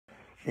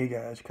Hey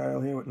guys,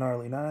 Kyle here with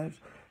Gnarly Knives,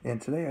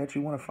 and today I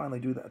actually want to finally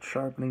do that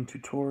sharpening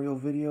tutorial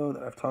video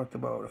that I've talked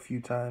about a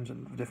few times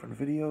in different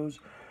videos.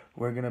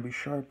 We're going to be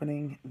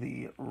sharpening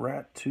the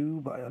Rat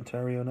 2 by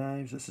Ontario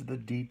Knives. This is the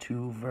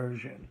D2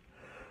 version.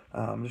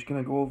 I'm just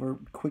going to go over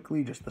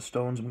quickly just the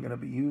stones I'm going to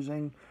be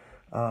using.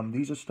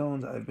 These are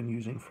stones I've been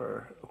using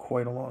for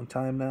quite a long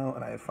time now,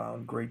 and I have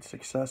found great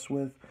success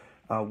with.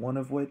 One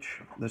of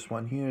which, this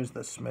one here, is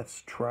the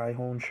Smith's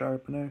Tri-Hone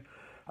Sharpener.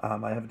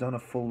 I have done a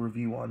full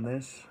review on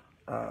this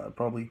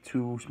probably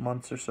 2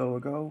 months or so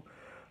ago.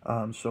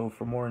 So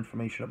for more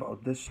information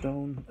about this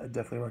stone, I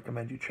definitely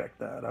recommend you check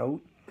that out.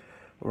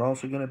 We're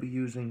also going to be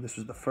using, this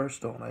is the first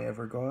stone I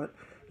ever got.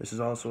 This is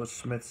also a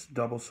Smith's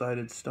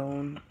double-sided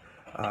stone.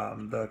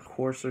 The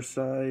coarser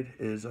side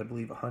is, I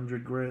believe,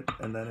 100 grit,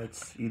 and then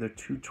it's either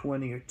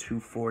 220 or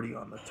 240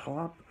 on the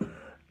top.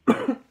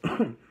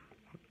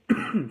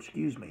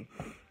 Excuse me.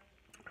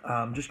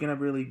 I'm just going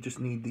to really just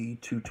need the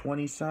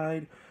 220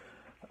 side.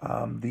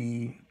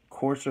 The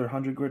coarser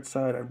 100 grit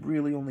side, I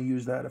really only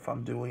use that if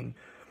I'm doing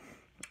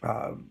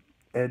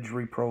edge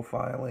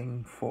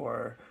reprofiling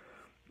for,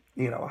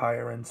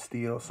 higher end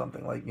steel,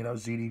 something like,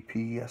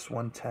 ZDP,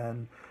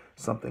 S110,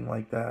 something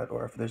like that,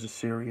 or if there's a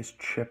serious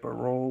chip or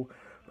roll.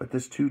 But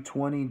this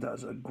 220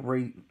 does a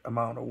great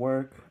amount of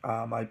work.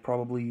 I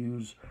probably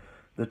use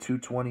the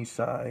 220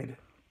 side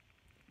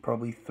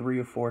probably 3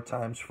 or 4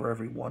 times for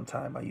every 1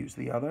 time I use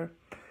the other.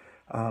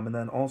 And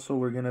then also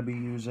we're going to be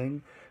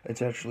using,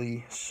 it's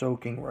actually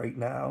soaking right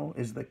now,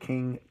 is the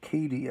King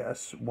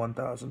KDS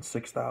 1000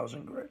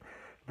 6000 grit.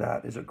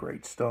 That is a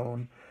great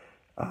stone.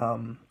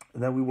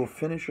 Then we will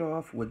finish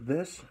off with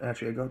this.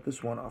 Actually, I got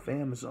this one off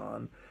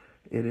Amazon.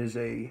 It is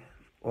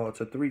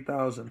it's a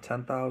 3000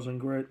 10,000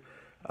 grit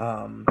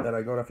that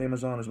I got off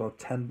Amazon. Is about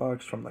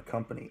 $10 from the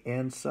company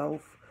and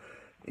Self.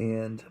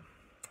 And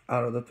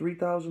out of the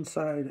 3000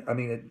 side, I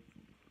mean,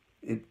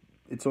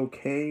 it's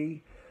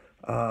okay.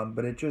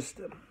 But it just,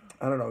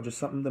 I don't know, just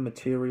something of the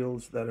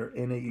materials that are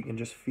in it, you can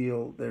just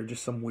feel there are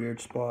just some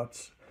weird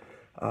spots,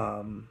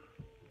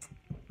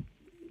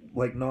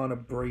 like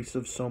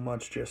non-abrasive so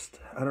much, just,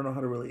 I don't know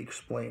how to really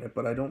explain it,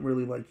 but I don't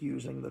really like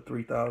using the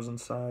 3000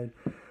 side,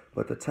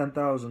 but the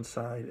 10,000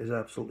 side is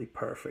absolutely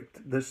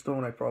perfect. This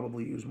stone I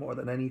probably use more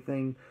than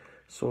anything,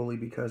 solely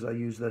because I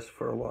use this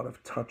for a lot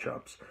of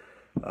touch-ups.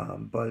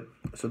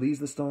 So these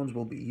are the stones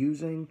we'll be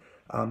using.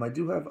 I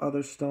do have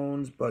other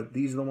stones, but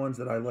these are the ones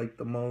that I like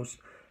the most.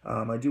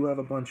 I do have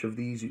a bunch of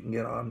these you can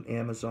get on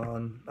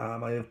Amazon.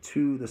 I have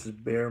 2. This is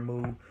Bear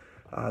Moo.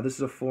 This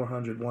is a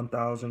 400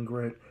 1000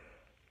 grit.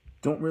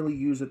 Don't really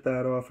use it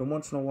that often.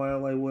 Once in a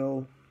while I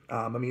will.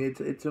 I mean,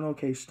 it's an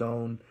okay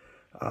stone,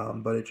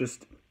 but it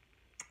just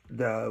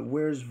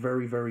wears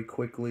very, very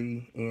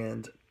quickly,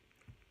 and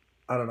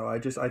I don't know.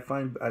 I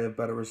find I have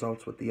better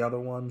results with the other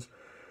ones.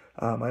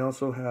 I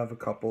also have a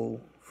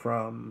couple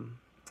from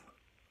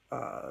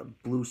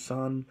Blue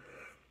Sun,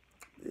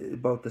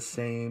 about the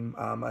same.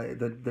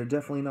 They're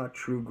definitely not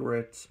true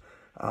grits,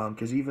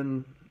 because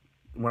even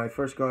when I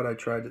first got it, I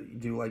tried to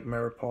do like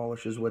mirror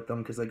polishes with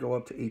them because they go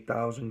up to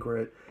 8,000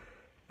 grit,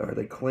 or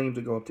they claim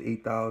to go up to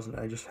 8,000.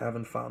 I just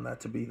haven't found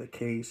that to be the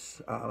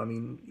case. I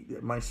mean,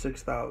 my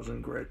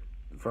 6,000 grit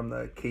from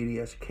the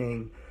KDS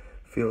King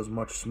feels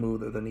much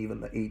smoother than even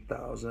the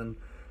 8,000.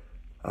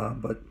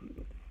 But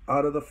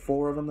out of the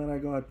 4 of them that I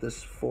got,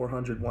 this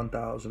 400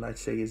 1000 I'd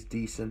say is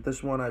decent.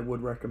 This one I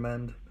would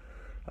recommend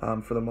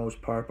for the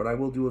most part, but I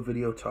will do a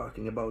video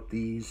talking about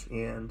these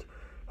and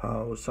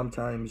how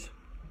sometimes,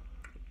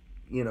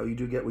 you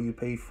do get what you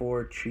pay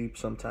for cheap.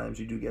 Sometimes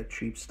you do get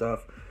cheap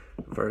stuff,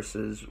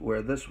 versus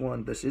where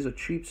this is a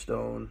cheap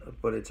stone,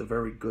 but it's a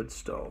very good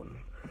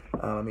stone.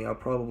 I mean, I'll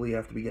probably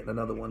have to be getting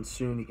another one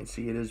soon. You can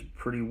see it is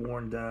pretty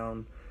worn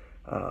down.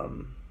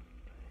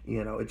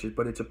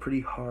 But it's a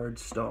pretty hard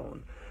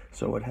stone,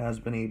 so it has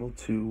been able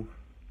to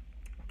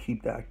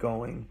keep that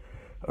going,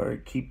 or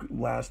keep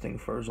lasting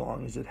for as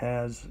long as it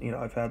has.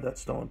 I've had that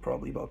stone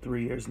probably about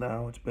 3 years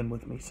now. It's been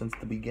with me since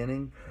the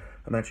beginning.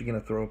 I'm actually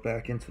going to throw it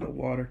back into the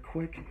water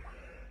quick,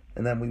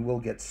 and then we will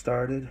get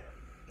started.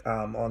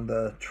 On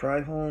the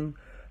Tri-Hone,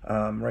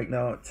 right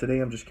now, today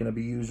I'm just going to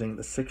be using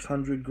the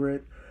 600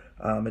 grit.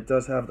 It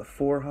does have the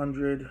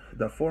 400.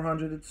 The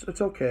 400,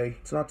 it's okay.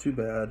 It's not too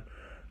bad.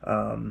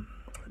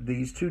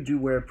 These 2 do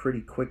wear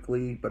pretty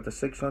quickly, but the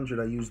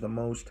 600 I use the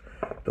most.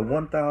 The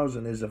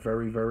 1000 is a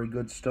very, very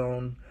good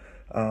stone,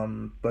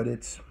 but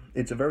it's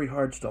a very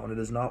hard stone. It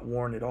is not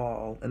worn at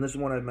all. And this is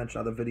one I've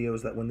mentioned in other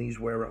videos, that when these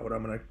wear out,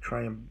 I'm going to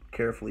try and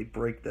carefully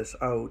break this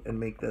out and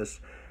make this,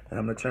 and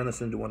I'm going to turn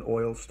this into an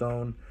oil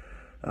stone.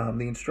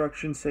 The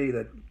instructions say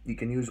that you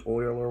can use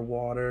oil or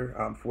water.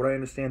 For what I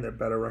understand, they're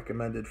better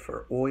recommended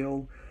for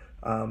oil.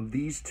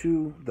 These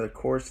 2, the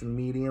coarse and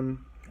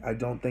medium, I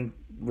don't think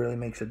really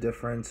makes a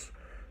difference.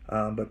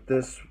 But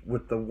this,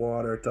 with the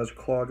water, it does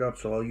clog up,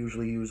 so I'll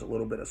usually use a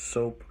little bit of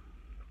soap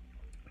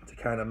to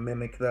kind of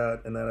mimic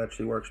that, and that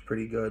actually works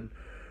pretty good.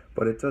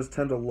 But it does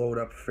tend to load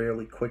up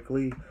fairly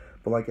quickly,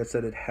 but like I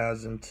said, it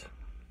hasn't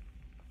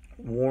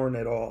worn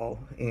at all,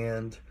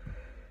 and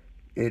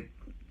it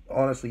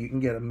honestly, you can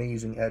get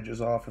amazing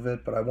edges off of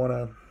it, but I want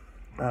to,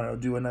 I don't know,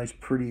 do a nice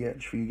pretty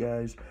edge for you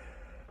guys.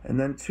 And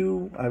then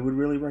two, I would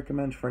really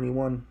recommend for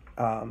anyone,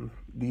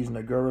 these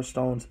Nagura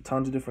stones.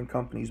 Tons of different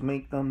companies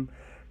make them.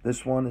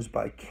 This one is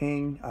by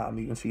King.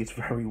 You can see it's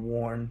very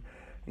worn.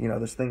 You know,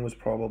 this thing was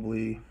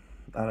probably,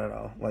 I don't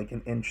know, like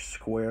an inch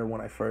square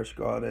when I first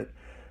got it,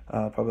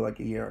 probably like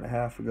a year and a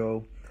half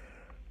ago.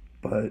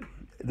 But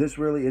this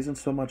really isn't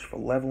so much for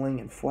leveling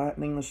and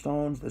flattening the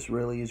stones. This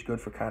really is good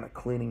for kind of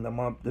cleaning them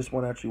up. This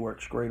one actually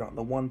works great on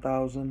the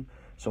 1000.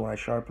 So when I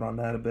sharpen on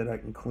that a bit, I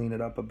can clean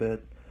it up a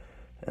bit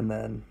and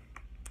then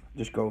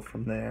just go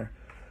from there.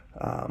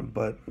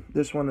 But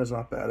this one is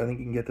not bad. I think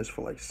you can get this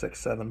for like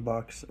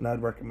 $6-7, and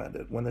I'd recommend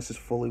it. When this is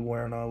fully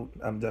wearing out,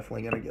 I'm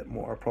definitely going to get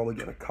more. I'll probably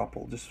get a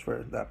couple just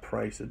for that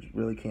price. It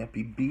really can't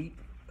be beat.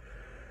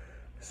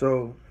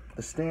 So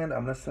the stand,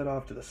 I'm going to set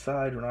off to the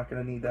side. We're not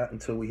going to need that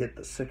until we hit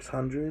the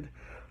 600.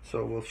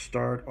 So we'll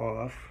start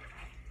off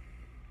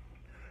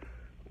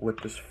with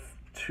this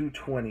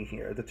 220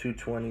 here, the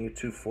 220 or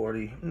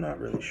 240. I'm not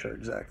really sure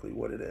exactly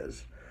what it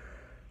is.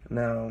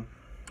 Now,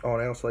 oh,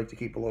 and I also like to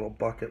keep a little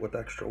bucket with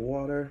extra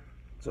water,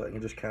 so I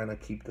can just kind of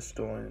keep the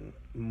stone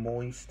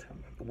moist,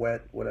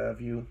 wet, what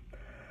have you.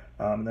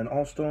 And then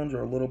all stones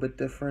are a little bit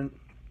different.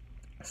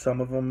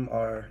 Some of them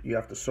are, you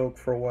have to soak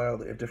for a while.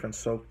 They have different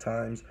soak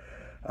times.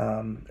 I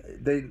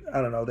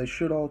don't know, they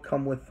should all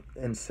come with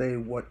and say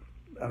what,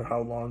 or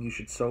how long you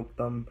should soak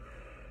them.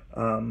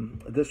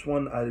 This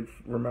one, I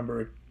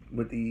remember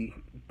with the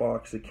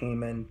box that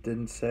came in,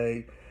 didn't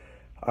say.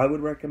 I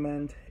would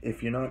recommend,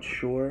 if you're not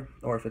sure,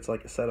 or if it's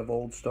like a set of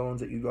old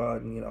stones that you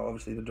got, and you know,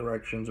 obviously the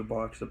directions or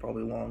box are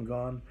probably long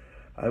gone,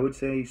 I would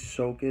say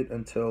soak it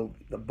until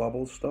the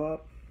bubbles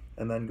stop,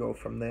 and then go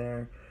from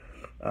there.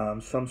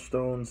 Some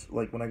stones,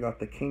 like when I got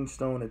the King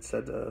stone, it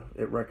said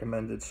it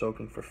recommended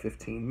soaking for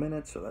 15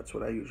 minutes, so that's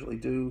what I usually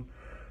do.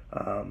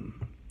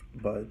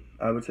 But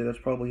I would say that's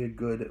probably a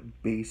good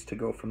base to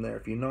go from there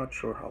if you're not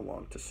sure how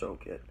long to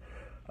soak it.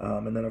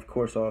 And then, of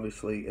course,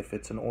 obviously, if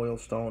it's an oil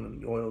stone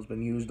and the oil's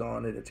been used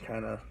on it, it's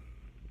kind of,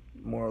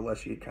 more or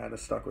less, you kind of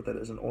stuck with it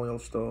as an oil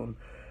stone.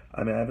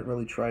 I mean, I haven't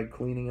really tried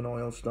cleaning an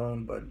oil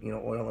stone, but, you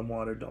know, oil and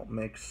water don't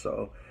mix,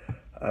 so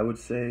I would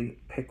say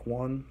pick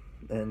one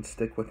and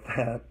stick with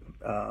that.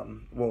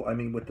 Well, I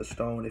mean, with the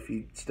stone, if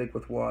you stick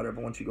with water,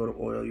 but once you go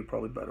to oil, you're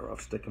probably better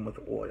off sticking with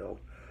oil.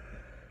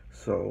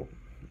 So,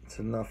 it's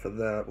enough of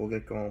that. We'll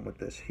get going with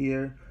this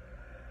here.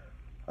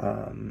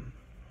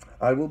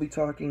 I will be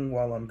talking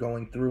while I'm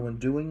going through and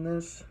doing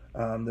this.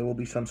 There will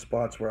be some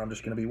spots where I'm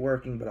just going to be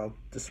working, but I'll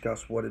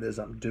discuss what it is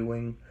I'm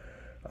doing.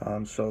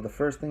 So the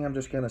first thing I'm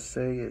just going to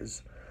say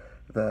is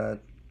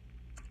that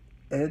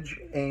edge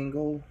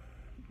angle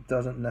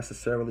doesn't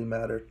necessarily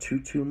matter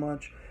too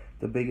much.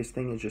 The biggest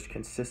thing is just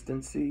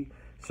consistency.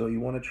 So you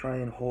want to try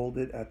and hold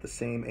it at the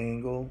same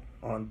angle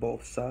on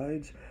both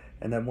sides.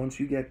 And then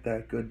once you get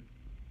that good,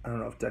 I don't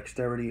know if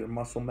dexterity or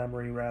muscle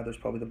memory rather is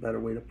probably the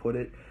better way to put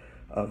it,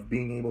 of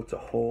being able to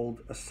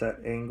hold a set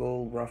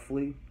angle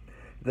roughly,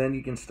 then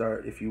you can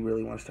start, if you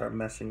really want to start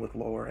messing with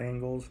lower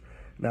angles.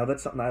 Now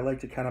that's something I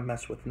like to kind of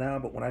mess with now,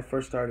 but when I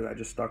first started, I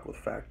just stuck with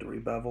factory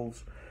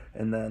bevels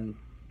and then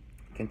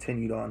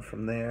continued on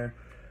from there.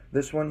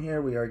 This one here,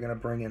 we are going to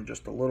bring in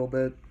just a little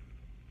bit.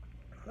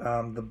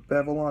 The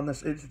bevel on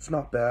this, it's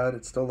not bad.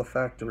 It's still the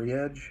factory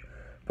edge,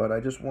 but I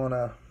just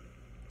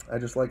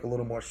like a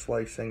little more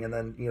slicing. And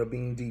then, you know,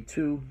 being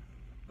D2,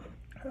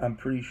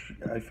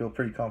 I feel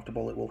pretty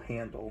comfortable it will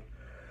handle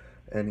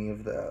any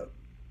of the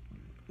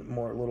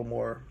little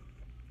more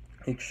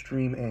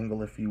extreme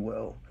angle, if you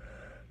will.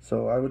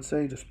 So I would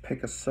say just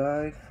pick a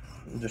side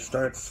and just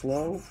start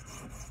slow.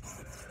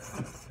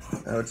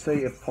 I would say,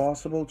 if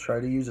possible, try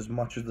to use as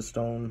much of the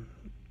stone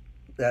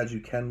as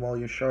you can while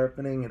you're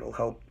sharpening. It'll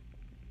help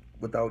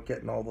without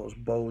getting all those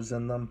bows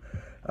in them.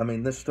 I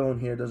mean, this stone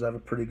here does have a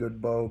pretty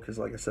good bow, because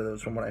like I said, it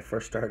was from when I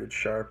first started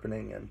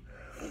sharpening, and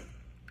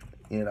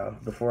you know,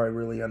 before I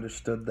really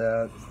understood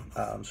that.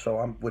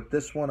 So with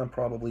this one, I'm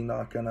probably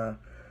not gonna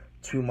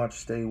too much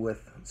stay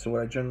with. So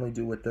what I generally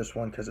do with this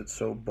one, because it's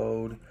so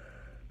bowed,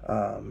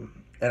 and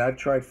I've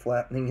tried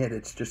flattening it.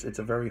 It's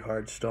a very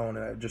hard stone,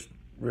 and I've just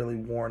really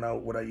worn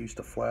out what I used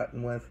to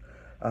flatten with.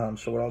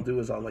 So what I'll do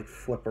is I'll like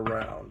flip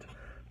around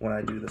when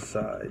I do the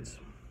sides.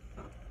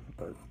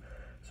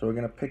 So we're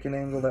gonna pick an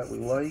angle that we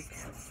like.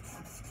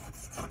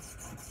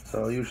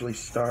 So I'll usually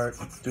start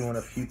doing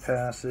a few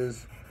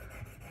passes,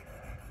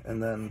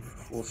 and then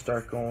we'll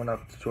start going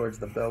up towards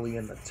the belly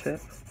and the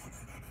tip.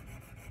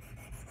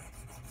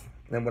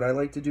 And what I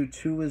like to do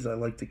too is I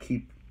like to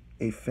keep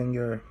a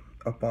finger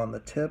up on the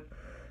tip,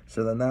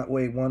 so then that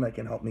way, one, it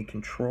can help me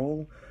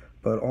control,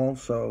 but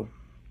also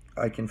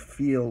I can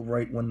feel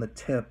right when the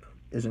tip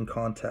is in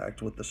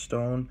contact with the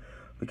stone,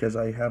 because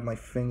I have my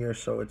finger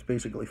so it's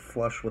basically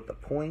flush with the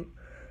point.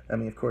 I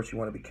mean, of course, you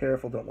want to be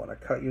careful, don't want to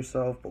cut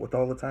yourself, but with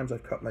all the times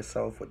I've cut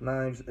myself with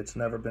knives, it's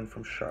never been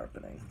from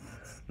sharpening.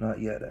 Not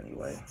yet,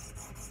 anyway.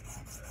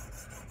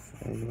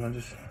 And you want to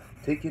just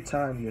take your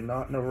time. You're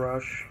not in a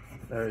rush,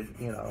 or,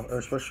 you know, or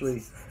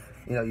especially,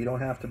 you know, you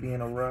don't have to be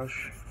in a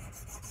rush.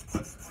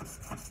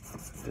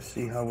 Just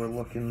see how we're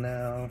looking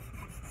now.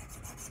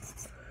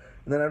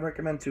 And then I'd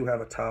recommend to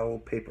have a towel,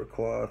 paper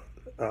cloth,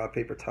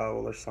 paper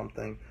towel or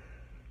something.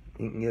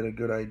 You can get a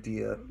good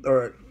idea,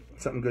 or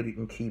something good you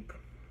can keep.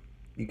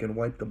 You can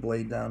wipe the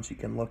blade down so you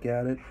can look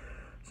at it.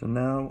 So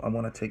now I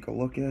want to take a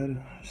look at it.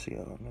 See,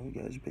 I don't know, you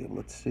guys be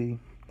able to see.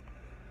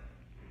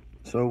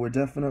 So we're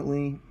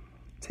definitely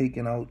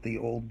taking out the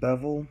old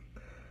bevel.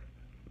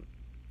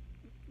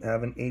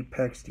 Haven't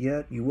apexed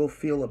yet. You will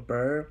feel a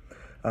burr.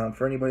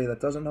 For anybody that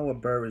doesn't know, a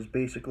burr is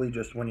basically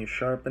just when you're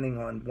sharpening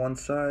on one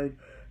side,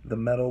 the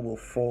metal will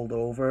fold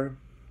over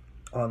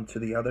onto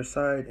the other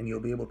side and you'll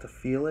be able to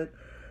feel it.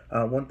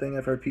 One thing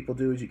I've heard people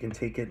do is you can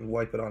take it and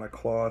wipe it on a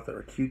cloth or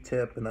a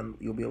Q-tip and then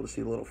you'll be able to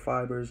see the little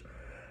fibers.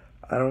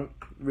 I don't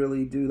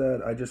really do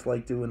that. I just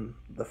like doing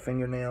the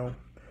fingernail.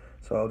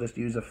 So I'll just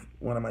use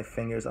one of my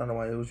fingers. I don't know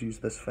why I always use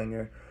this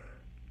finger.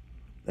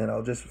 And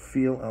I'll just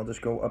I'll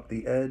just go up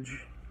the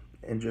edge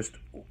and just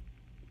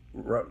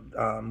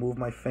move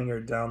my finger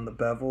down the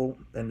bevel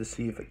and to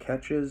see if it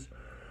catches,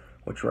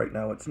 which right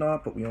now it's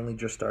not, but we only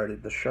just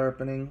started the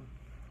sharpening.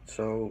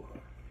 So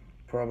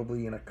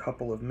probably in a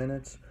couple of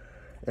minutes.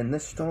 And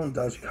this stone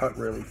does cut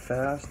really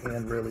fast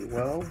and really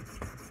well.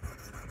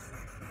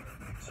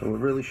 So it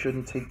really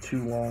shouldn't take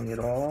too long at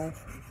all.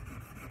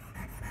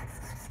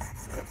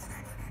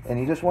 And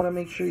you just want to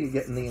make sure you're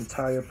getting the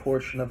entire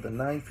portion of the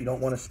knife. You don't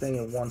want to stay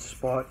in one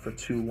spot for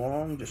too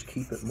long. Just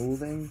keep it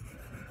moving.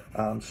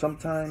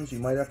 Sometimes you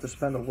might have to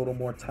spend a little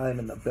more time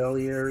in the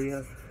belly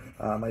area.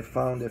 I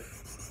found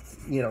if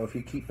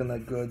you're keeping a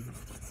good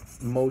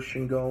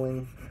motion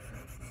going,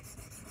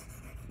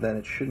 then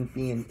it shouldn't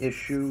be an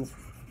issue.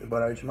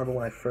 But I just remember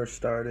when I first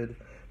started,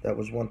 that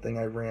was one thing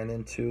I ran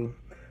into.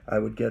 I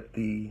would get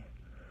the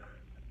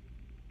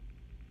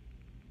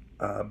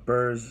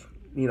burrs,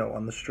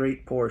 on the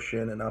straight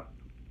portion and up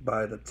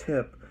by the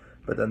tip,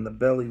 but then the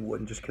belly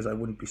wouldn't, just because I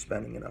wouldn't be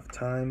spending enough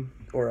time,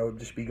 or I would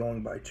just be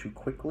going by too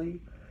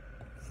quickly.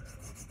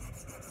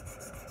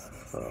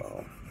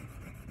 So,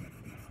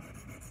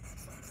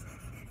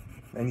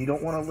 and you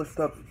don't want to lift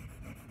up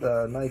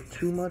the knife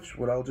too much.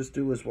 What I'll just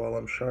do is while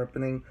I'm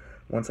sharpening,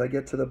 once I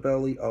get to the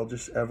belly, I'll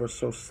just ever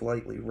so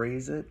slightly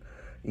raise it,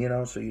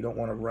 so you don't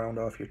want to round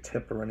off your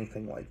tip or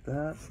anything like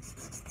that.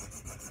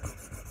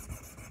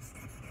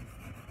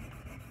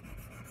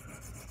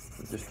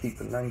 Just keep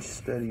a nice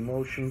steady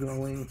motion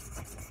going.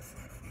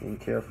 Being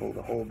careful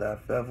to hold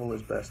that bevel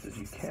as best as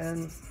you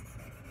can,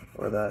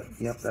 or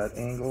that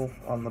angle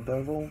on the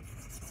bevel.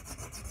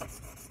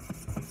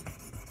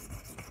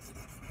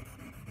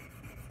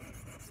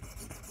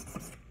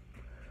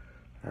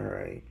 All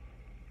right,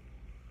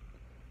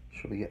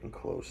 should be getting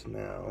close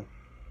now.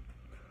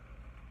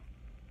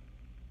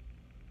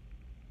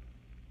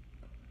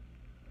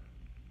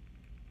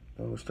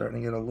 So we're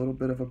starting to get a little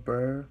bit of a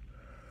burr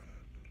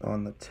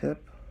on the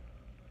tip.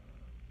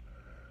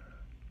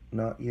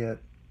 Not yet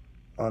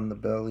on the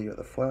belly or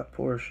the flat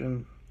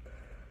portion,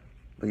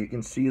 but you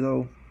can see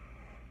though,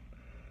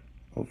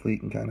 hopefully you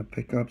can kind of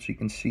pick up so you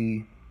can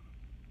see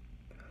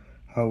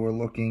how we're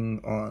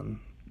looking on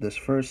this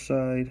first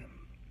side,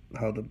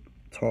 how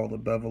tall the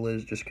bevel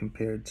is just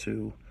compared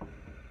to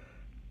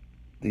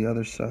the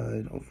other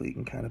side. Hopefully you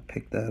can kind of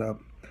pick that up.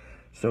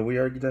 So we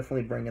are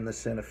definitely bringing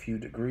this in a few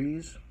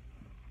degrees.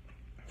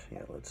 So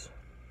yeah, let's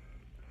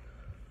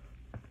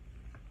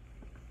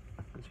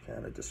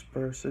kind of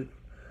disperse it.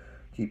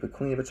 Keep it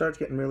clean. If it starts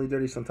getting really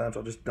dirty, sometimes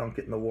I'll just dunk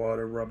it in the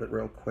water, rub it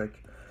real quick.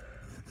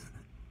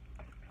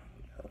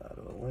 Get that out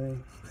of the way.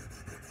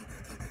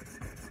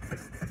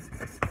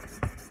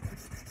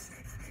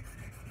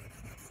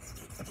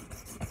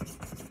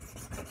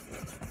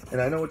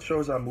 And I know it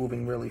shows I'm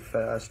moving really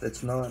fast.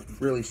 It's not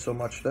really so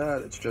much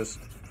that. It's just,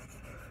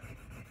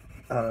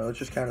 I don't know, it's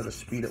just kind of the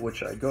speed at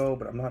which I go,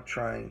 but I'm not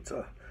trying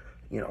to,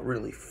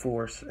 really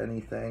force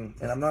anything.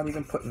 And I'm not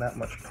even putting that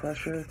much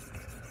pressure.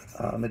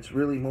 It's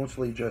really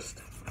mostly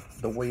just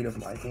the weight of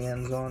my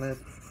hands on it.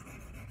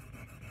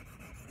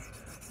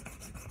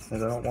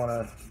 And I don't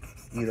want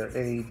to either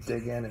A,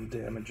 dig in and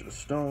damage the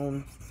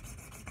stone,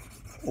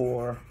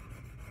 or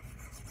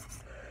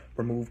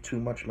remove too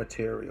much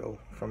material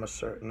from a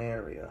certain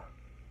area.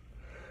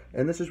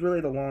 And this is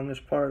really the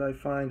longest part I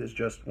find, is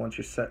just once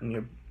you're setting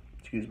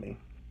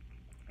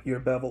your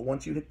bevel,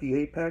 once you hit the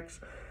apex,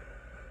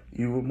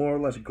 you will more or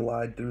less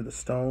glide through the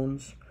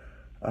stones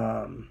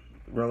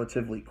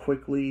relatively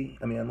quickly.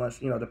 I mean, unless,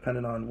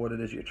 depending on what it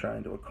is you're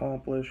trying to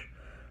accomplish.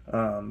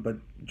 But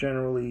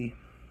generally,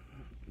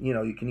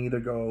 you can either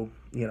go,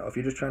 if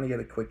you're just trying to get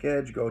a quick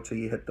edge, go till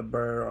you hit the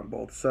burr on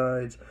both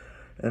sides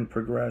and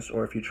progress.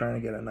 Or if you're trying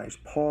to get a nice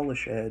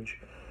polish edge,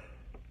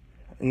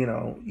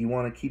 you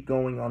want to keep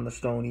going on the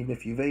stone. Even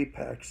if you've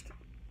apexed,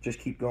 just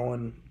keep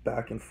going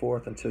back and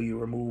forth until you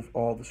remove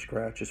all the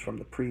scratches from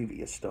the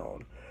previous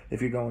stone,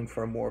 if you're going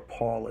for a more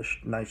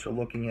polished, nicer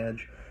looking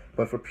edge.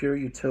 But for pure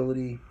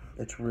utility,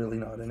 it's really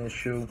not an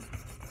issue.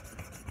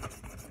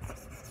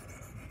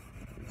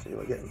 See,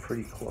 we're getting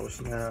pretty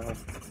close now.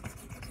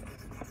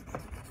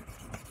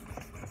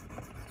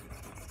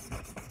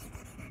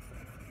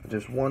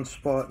 Just one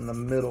spot in the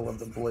middle of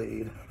the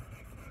blade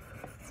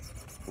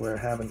where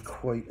I haven't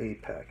quite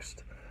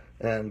apexed.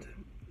 And,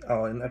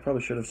 oh, and I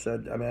probably should have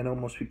said, I mean, I know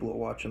most people who are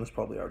watching this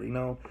probably already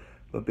know,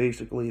 but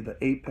basically the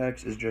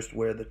apex is just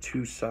where the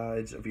two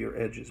sides of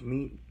your edges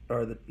meet,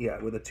 or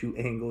where the two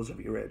angles of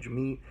your edge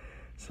meet.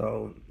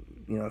 So,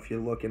 you know, if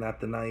you're looking at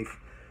the knife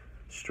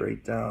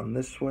straight down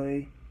this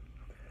way,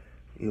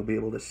 you'll be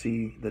able to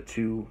see the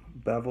two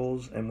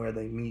bevels and where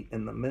they meet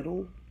in the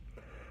middle.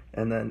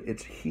 And then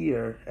it's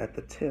here at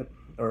the tip,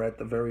 or at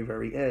the very,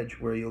 very edge,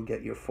 where you'll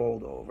get your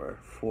fold over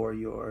for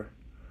your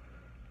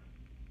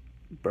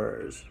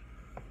burrs.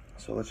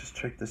 So let's just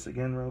check this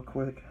again real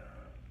quick.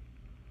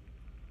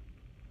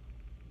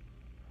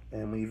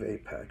 And we've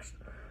apexed.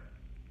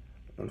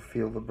 And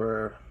feel the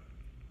burr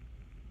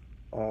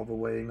all the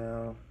way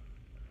now.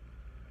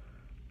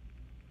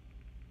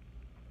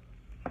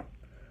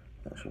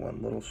 That's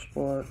one little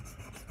spot.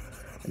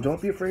 And don't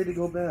be afraid to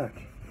go back.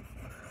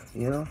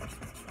 You know?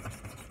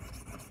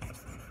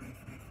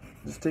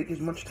 Just take as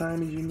much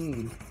time as you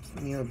need.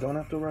 You know, don't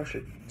have to rush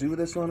it. Do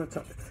this on a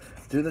time.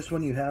 Do this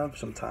when you have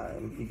some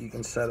time. You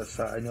can set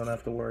aside. You don't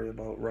have to worry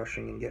about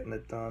rushing and getting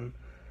it done.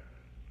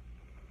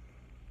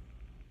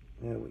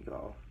 There we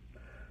go.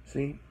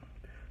 See?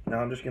 Now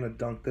I'm just going to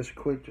dunk this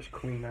quick. Just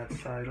clean that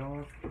side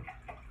off.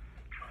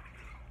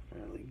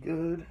 Really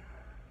good.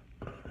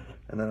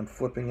 And then I'm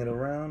flipping it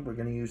around. We're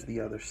going to use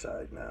the other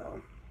side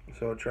now.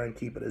 So I'll try and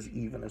keep it as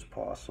even as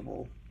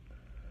possible.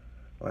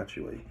 Well,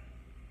 actually, wait.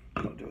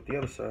 I'll do it the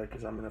other side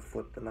because I'm going to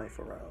flip the knife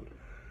around.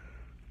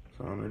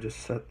 So I'm going to just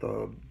set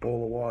the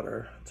bowl of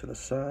water to the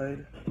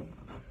side.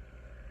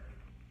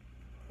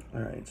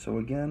 Alright, so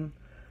again,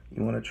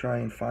 you want to try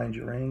and find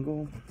your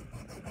angle.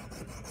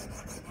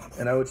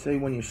 And I would say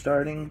when you're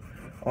starting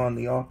on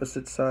the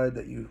opposite side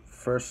that you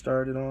first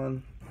started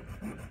on,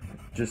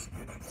 just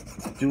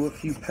do a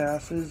few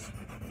passes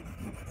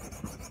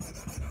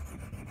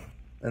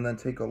and then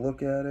take a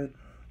look at it,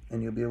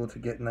 and you'll be able to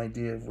get an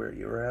idea of where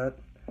you're at.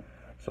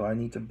 So I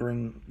need to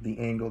bring the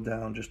angle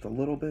down just a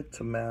little bit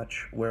to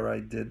match where I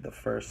did the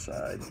first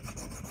side.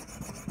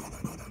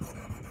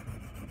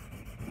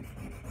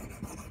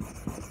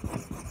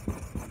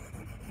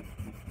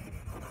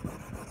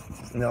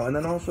 No, and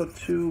then also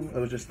too, I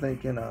was just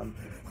thinking,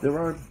 there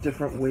are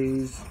different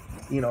ways,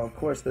 you know, of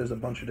course there's a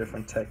bunch of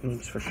different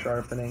techniques for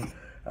sharpening.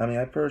 I mean,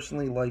 I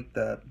personally like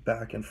that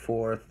back and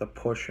forth, the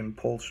push and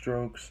pull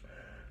strokes,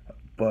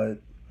 but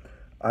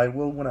I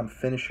will when I'm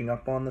finishing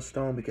up on the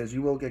stone, because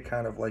you will get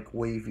kind of like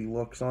wavy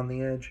looks on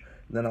the edge.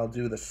 Then I'll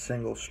do the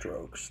single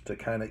strokes to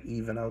kind of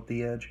even out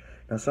the edge.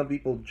 Now some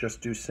people just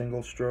do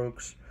single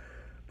strokes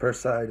per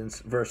side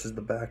versus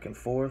the back and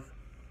forth.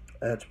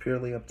 That's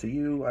purely up to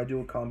you. I do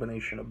a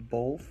combination of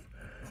both,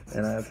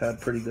 and I've had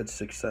pretty good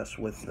success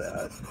with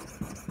that.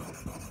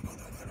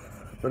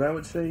 But I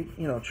would say,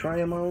 you know, try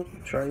them out.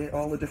 Try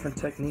all the different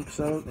techniques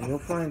out, and you'll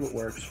find what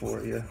works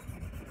for you.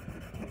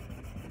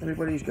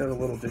 Everybody's got a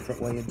little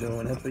different way of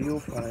doing it, but you'll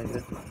find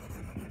it.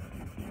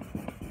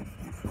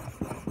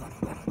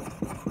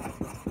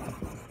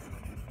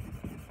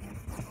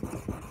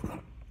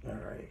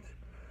 Alright.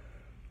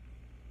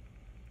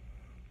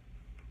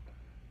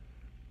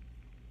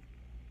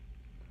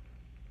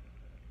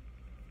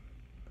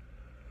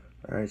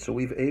 Alright, so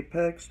we've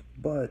apexed,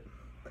 but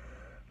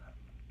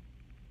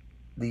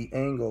the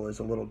angle is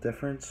a little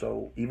different.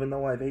 So even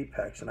though I've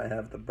apexed and I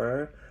have the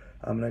burr,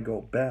 I'm going to go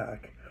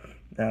back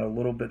at a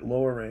little bit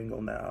lower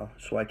angle now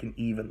so I can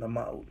even them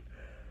out.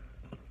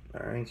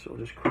 Alright, so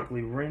just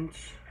quickly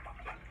rinse,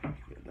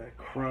 get that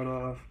crud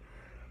off,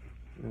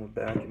 and we're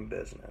back in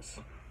business.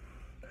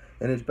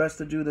 And it's best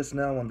to do this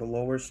now on the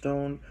lower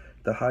stone.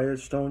 The higher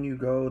stone you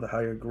go, the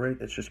higher grit,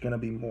 it's just going to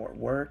be more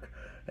work.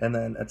 And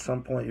then at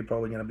some point you're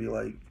probably going to be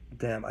like,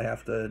 damn, I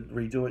have to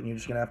redo it, and you're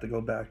just going to have to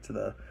go back to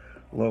the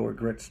lower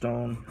grit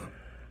stone.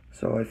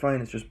 So I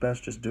find it's just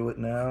best just do it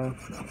now.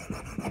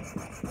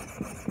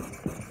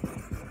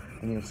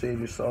 And you'll save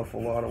yourself a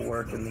lot of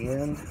work in the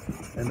end.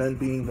 And then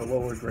being the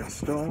lower grit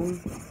stone,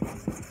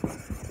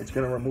 it's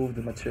going to remove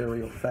the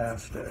material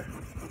faster.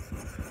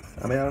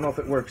 I mean, I don't know if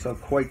it works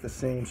out quite the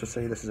same. So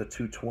say this is a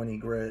 220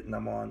 grit and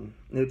I'm on,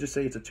 you know, just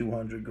say it's a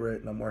 200 grit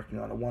and I'm working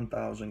on a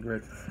 1000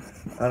 grit.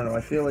 I don't know,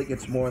 I feel like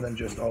it's more than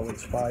just, oh,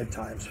 it's 5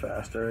 times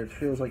faster. It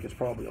feels like it's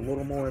probably a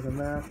little more than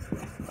that.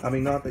 I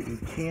mean, not that you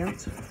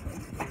can't,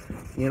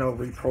 you know,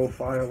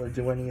 reprofile or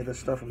do any of this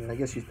stuff. I mean, I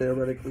guess you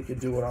theoretically could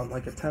do it on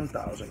like a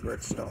 10,000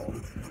 grit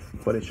stone,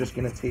 but it's just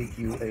going to take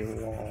you a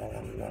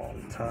long,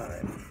 long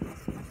time.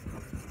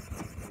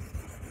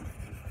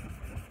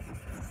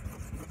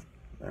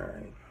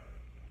 Alright.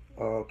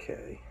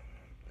 Okay.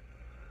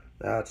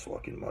 That's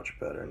looking much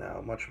better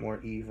now, much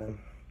more even.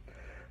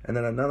 And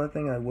then another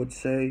thing I would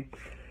say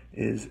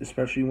is,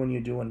 especially when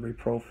you're doing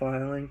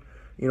reprofiling,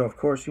 you know, of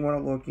course you want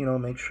to look, you know,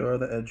 make sure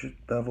the edge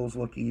bevels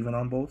look even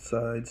on both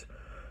sides.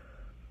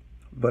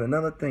 But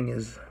another thing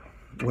is,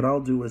 what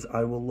I'll do is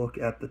I will look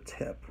at the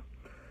tip.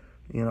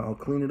 You know, I'll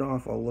clean it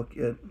off,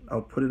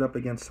 I'll put it up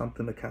against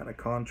something to kind of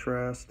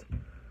contrast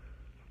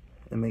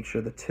and make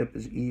sure the tip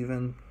is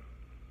even.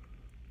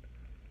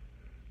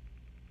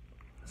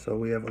 So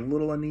we have a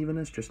little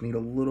unevenness, just need a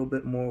little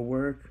bit more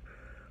work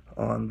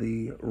on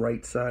the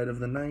right side of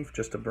the knife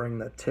just to bring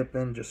the tip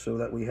in, just so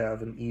that we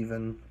have an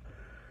even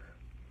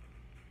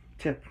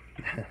tip.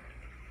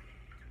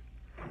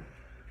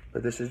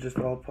 But this is just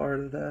all part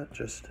of that.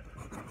 Just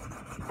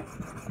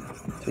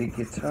take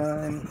your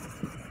time.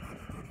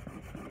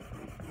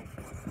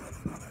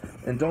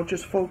 And don't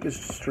just focus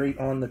straight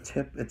on the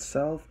tip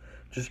itself.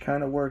 Just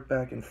kind of work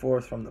back and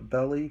forth from the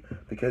belly,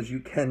 because you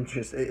can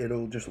just,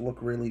 it'll just look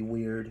really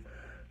weird.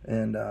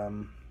 And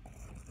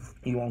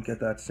you won't get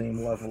that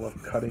same level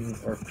of cutting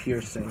or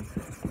piercing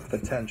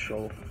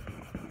potential.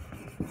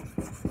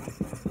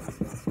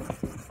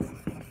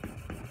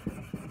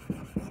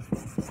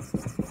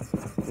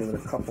 Give it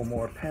a couple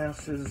more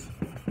passes.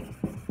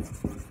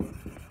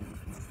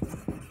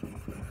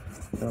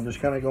 And I'm just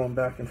kind of going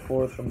back and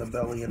forth from the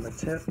belly and the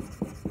tip.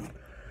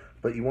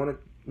 But you want to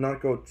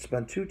not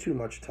spend too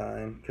much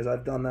time, because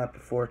I've done that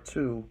before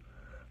too.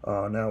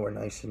 Now we're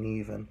nice and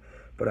even.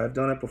 But I've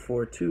done it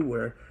before too,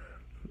 where,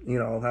 you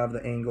know, I'll have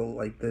the angle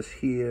like this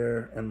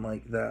here and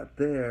like that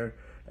there,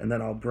 and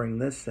then I'll bring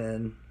this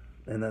in,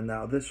 and then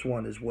now this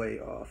one is way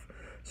off.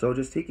 So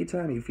just take your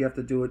time. If you have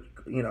to do it,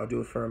 you know,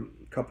 do it for a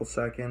couple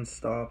seconds,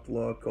 stop,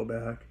 look, go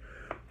back.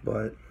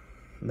 But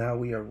now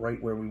we are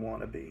right where we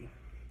want to be.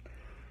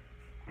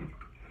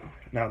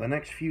 Now the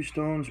next few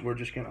stones, we're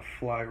just going to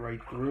fly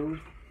right through.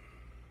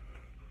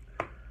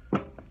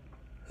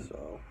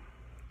 So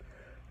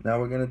now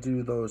we're going to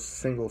do those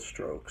single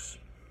strokes,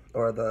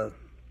 or the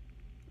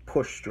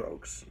push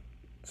strokes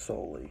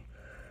solely.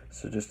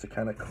 So just to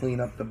kind of clean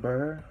up the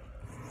burr.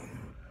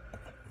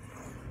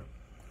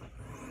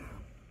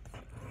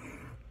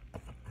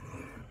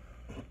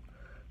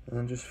 And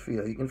then just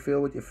feel. You can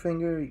feel with your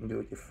finger, you can do it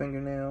with your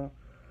fingernail.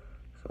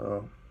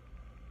 So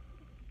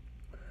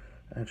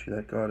actually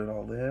that got it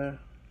all there.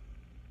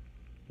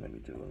 Maybe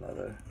do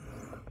another.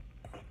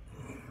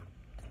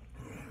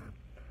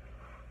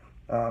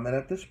 And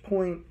at this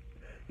point,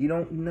 you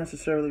don't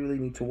necessarily really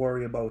need to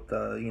worry about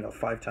the, you know,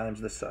 5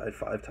 times this side,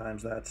 5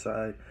 times that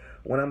side.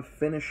 When I'm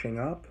finishing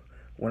up,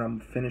 when I'm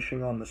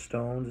finishing on the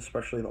stones,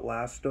 especially the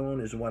last stone,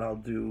 is when I'll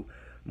do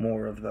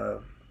more of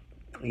the,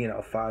 you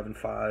know, 5 and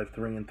 5,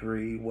 3 and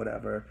 3,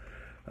 whatever.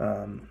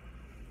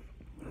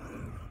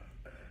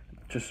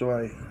 Just so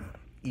I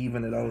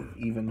even it out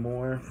even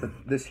more. But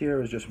this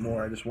here is just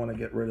more. I just want to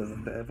get rid of the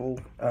bevel,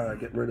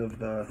 get rid of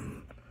the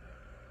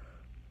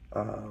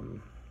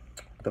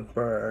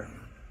burr.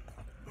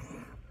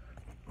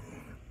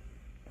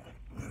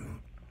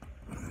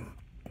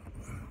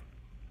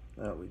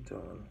 How are we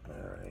doing?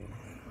 Alright.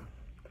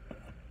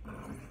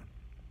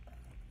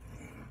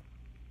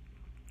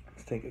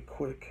 Let's take a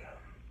quick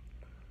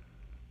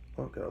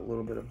look at a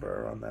little bit of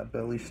burr on that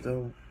belly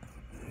still.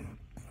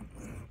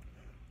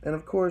 And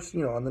of course,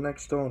 you know, on the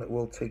next stone it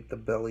will take the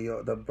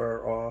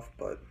burr off,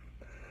 but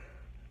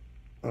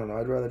I don't know,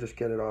 I'd rather just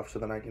get it off so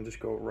then I can just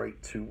go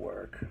right to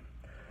work.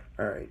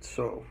 Alright,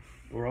 so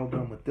we're all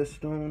done with this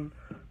stone.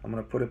 I'm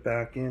going to put it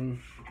back in,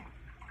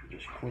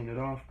 just clean it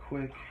off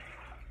quick.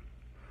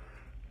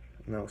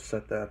 Now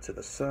set that to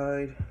the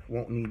side.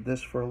 Won't need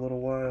this for a little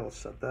while. I'll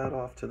set that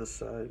off to the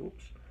side.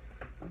 Oops.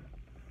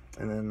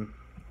 And then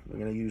we're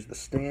going to use the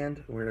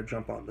stand. We're going to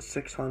jump on the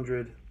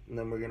 600, and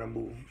then we're going to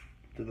move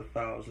to the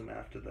 1000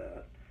 after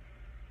that.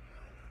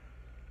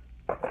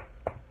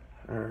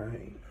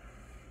 Alright.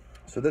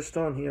 So this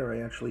stone here I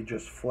actually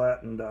just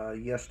flattened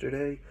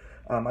yesterday.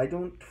 I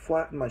don't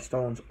flatten my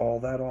stones all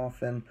that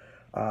often.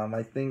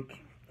 I think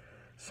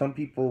some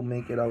people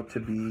make it out to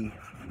be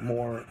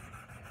more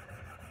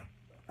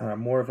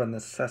of a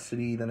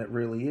necessity than it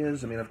really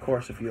is. I mean, of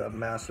course, if you have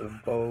massive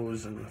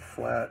bows and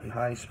flat and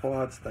high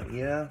spots, then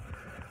yeah.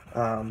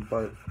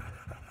 But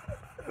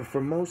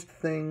for most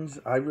things,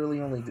 I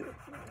really only do.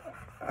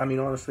 I mean,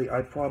 honestly,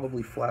 I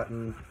probably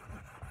flatten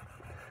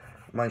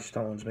my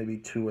stones maybe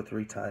 2 or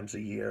 3 times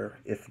a year,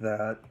 if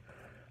that.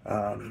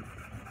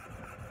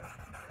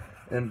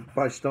 And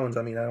by stones,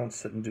 I mean, I don't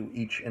sit and do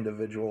each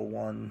individual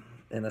one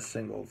in a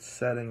single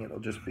setting. It'll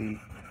just be,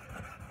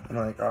 I'm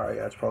like, all right,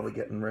 that's probably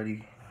getting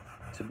ready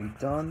to be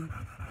done.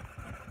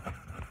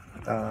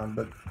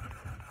 But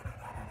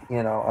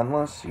you know,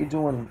 unless you're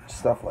doing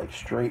stuff like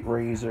straight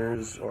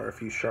razors, or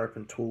if you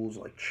sharpen tools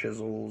like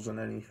chisels and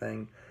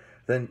anything,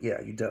 then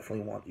yeah, you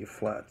definitely want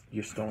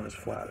your stone as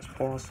flat as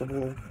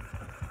possible.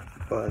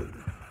 But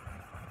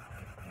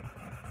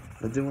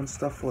doing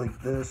stuff like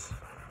this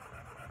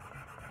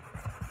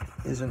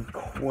isn't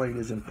quite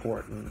as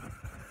important,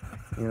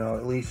 you know,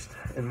 at least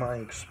in my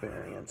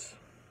experience.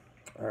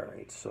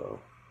 Alright, so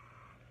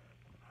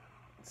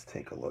let's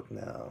take a look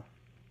now.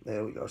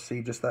 There we go.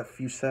 See, just that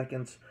few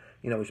seconds,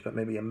 you know, we spent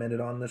maybe a minute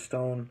on this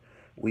stone.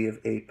 We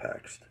have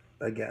apexed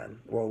again.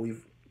 Well, we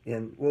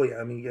technically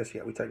have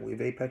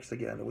apexed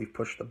again, and we've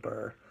pushed the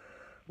burr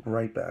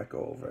right back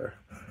over.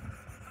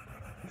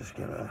 Just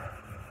gonna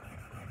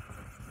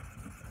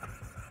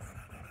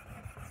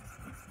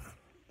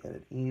get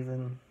it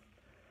even.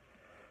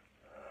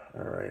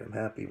 Alright, I'm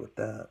happy with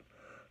that.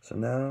 So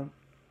now,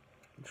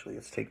 actually,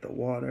 let's take the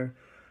water,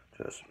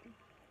 just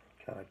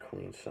kind of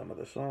clean some of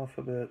this off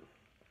a bit.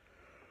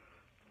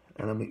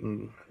 And then we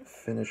can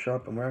finish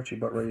up, and we're actually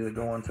about ready to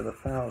go on to the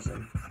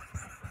 1,000.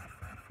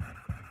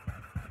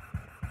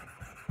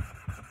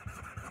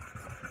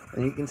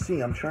 And you can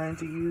see I'm trying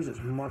to use as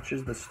much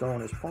as the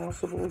stone as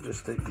possible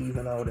just to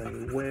even out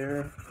any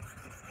wear.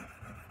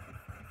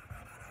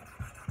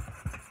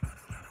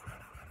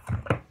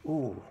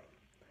 Ooh.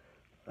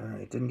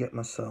 Alright, didn't get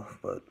myself,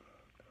 but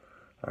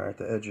alright,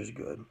 the edge is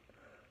good. And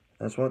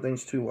that's one of the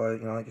things too, why,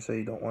 like I say,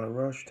 you don't want to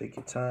rush, take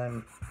your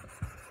time.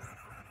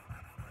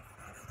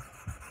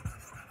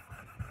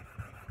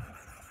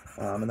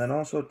 And then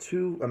also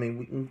too, I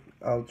mean,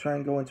 I'll try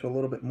and go into a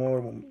little bit more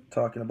when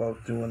talking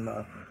about doing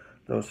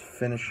those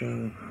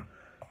finishing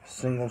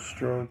single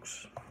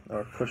strokes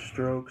or push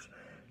strokes.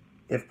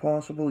 If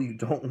possible, you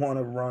don't want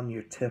to run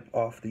your tip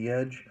off the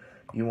edge.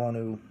 You want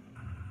to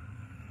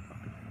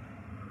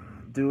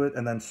do it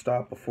and then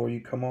stop before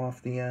you come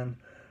off the end,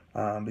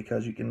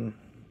 because you can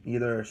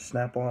either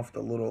snap off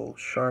the little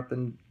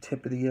sharpened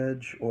tip of the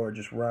edge or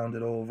just round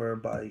it over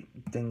by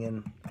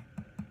dinging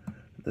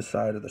the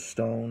side of the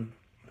stone.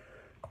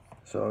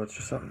 So it's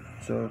just something,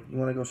 so you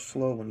want to go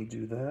slow when you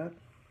do that.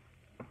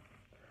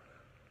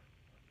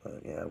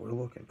 But yeah, we're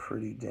looking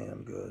pretty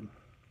damn good.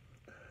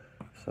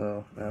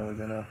 So now we're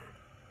gonna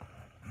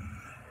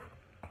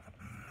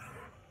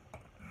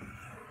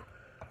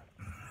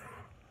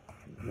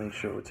make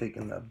sure we're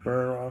taking that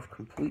burr off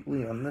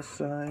completely on this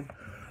side,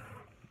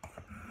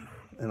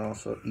 and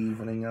also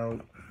evening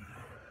out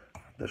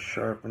the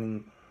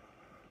sharpening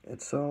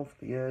itself,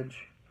 the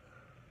edge.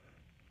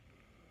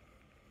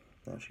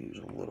 Actually use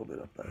a little bit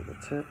up by the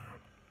tip.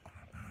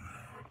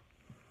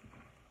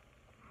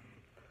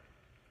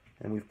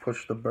 And we've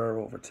pushed the burr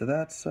over to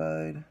that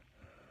side,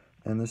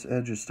 and this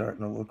edge is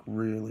starting to look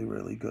really,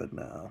 really good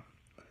now.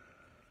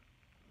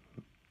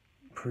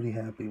 Pretty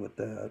happy with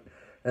that.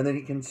 And then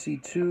you can see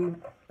too,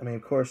 I mean,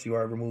 of course you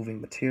are removing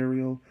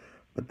material,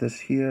 but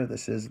this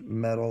is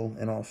metal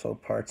and also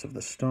parts of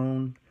the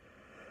stone.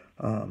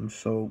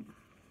 So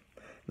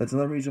that's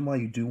another reason why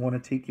you do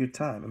want to take your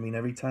time. I mean,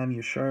 every time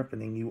you're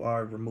sharpening, you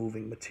are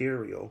removing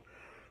material,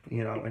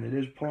 and it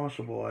is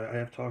possible. I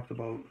have talked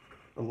about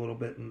a little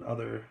bit in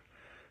other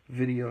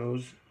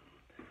videos,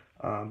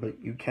 but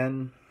you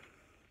can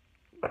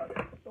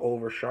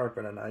over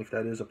sharpen a knife.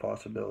 That is a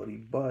possibility,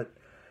 but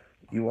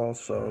you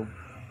also,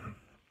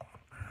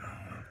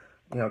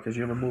 because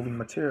you're removing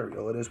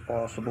material, it is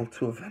possible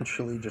to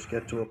eventually just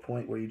get to a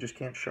point where you just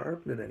can't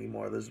sharpen it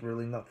anymore. There's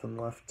really nothing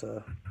left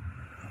to,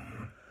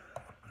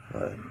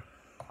 but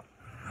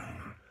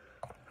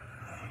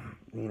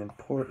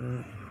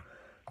important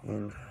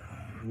in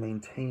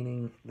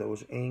maintaining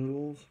those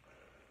angles.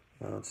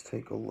 Now let's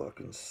take a look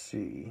and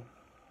see.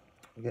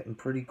 We're getting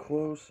pretty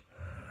close.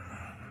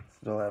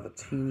 Still have a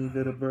teeny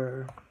bit of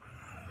burr.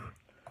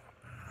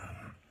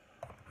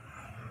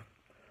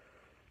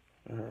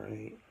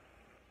 Alright.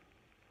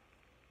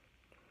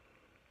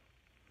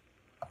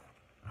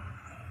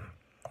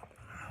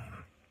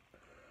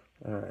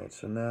 Alright,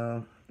 so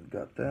now we've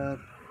got that.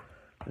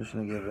 I'm just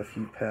going to give it a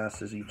few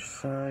passes each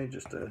side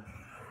just to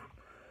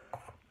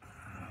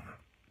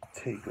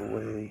take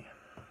away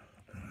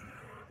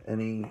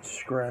any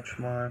scratch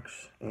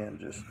marks and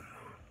just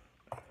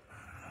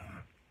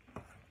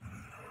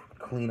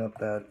clean up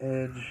that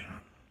edge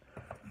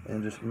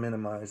and just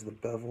minimize the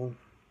bevel.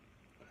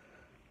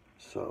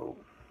 So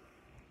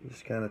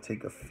just kind of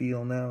take a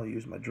feel now,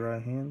 use my dry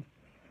hand,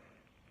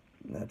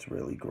 and that's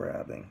really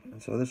grabbing.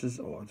 And so this is,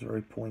 it's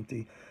very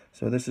pointy.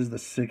 So this is the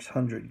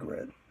 600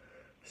 grit.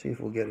 See if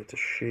we'll get it to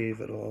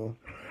shave at all.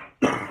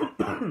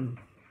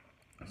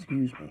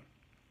 Excuse me.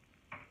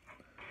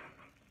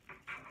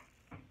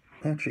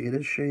 Actually, it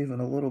is shaving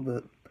a little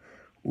bit.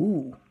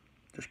 Ooh,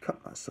 just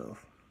cut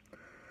myself.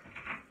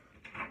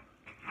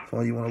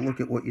 So you want to look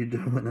at what you're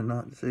doing and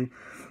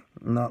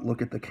not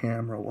look at the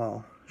camera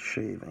while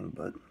shaving.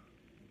 But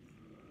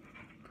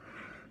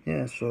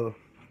yeah, so,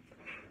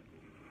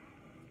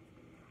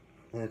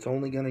 and it's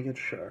only going to get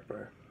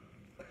sharper.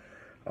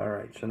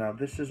 Alright, so now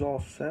this is all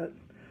set.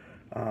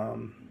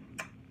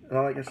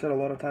 Now, like I said, a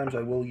lot of times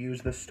I will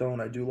use this stone.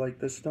 I do like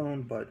this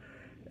stone, but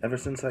ever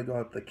since I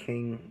got the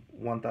King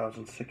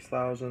 1000,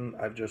 6000,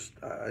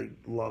 I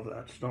love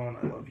that stone.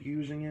 I love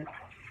using it.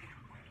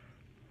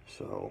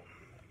 So,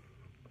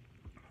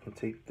 I can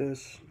take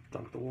this,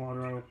 dump the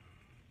water out,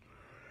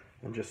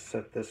 and just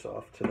set this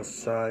off to the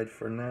side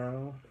for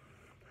now.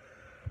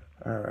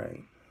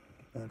 Alright,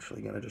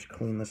 actually going to just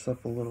clean this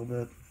up a little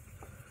bit.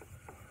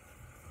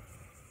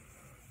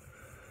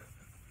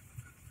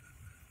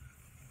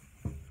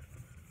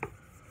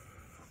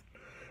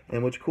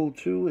 And what's cool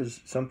too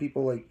is some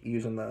people like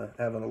using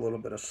having a little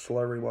bit of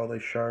slurry while they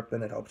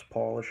sharpen. It helps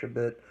polish a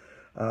bit.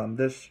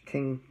 This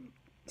King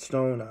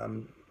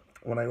stone,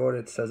 when I ordered,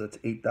 it says it's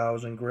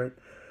 8,000 grit.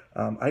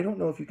 I don't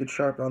know if you could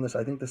sharpen on this.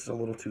 I think this is a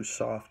little too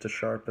soft to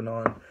sharpen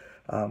on.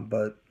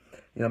 But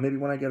maybe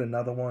when I get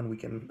another one, we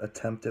can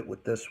attempt it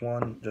with this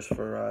one just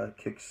for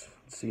kicks,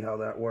 see how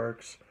that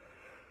works.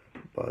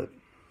 But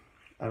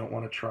I don't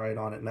want to try it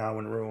on it now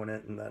and ruin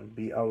it and then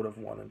be out of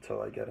one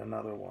until I get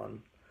another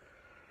one.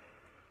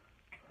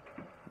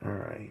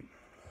 Alright,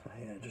 so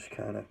yeah, just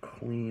kind of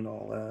clean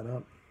all that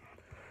up.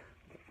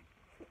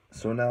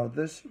 So now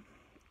this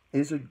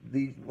is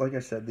like I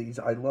said,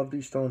 I love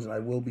these stones, and I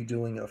will be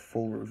doing a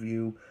full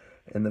review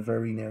in the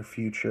very near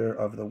future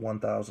of the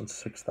 1000,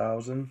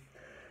 6000.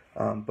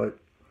 But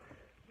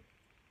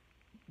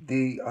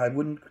I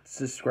wouldn't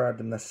describe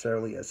them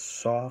necessarily as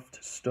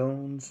soft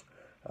stones,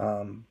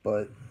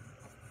 but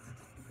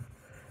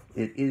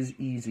it is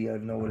easy,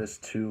 I've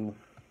noticed, to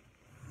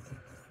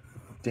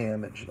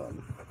damage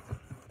them.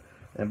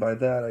 And by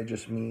that I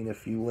just mean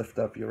if you lift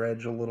up your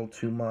edge a little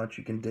too much,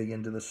 you can dig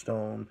into the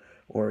stone,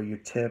 or your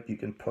tip, you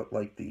can put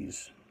like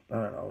these, I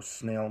don't know,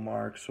 snail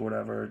marks or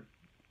whatever,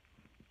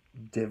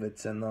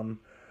 divots in them,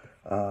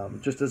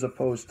 just as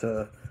opposed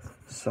to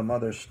some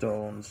other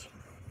stones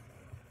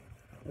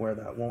where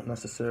that won't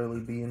necessarily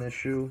be an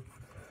issue.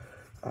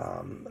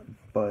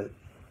 But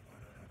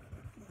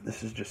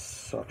this is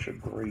just such a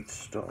great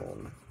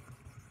stone.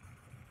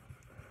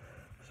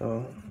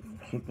 So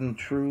keeping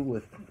true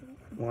with,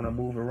 want to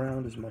move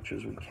around as much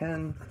as we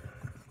can,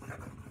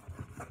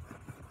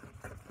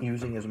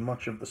 using as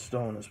much of the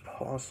stone as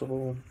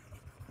possible.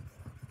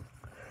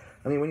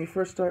 I mean, when you're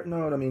first starting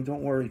out, I mean,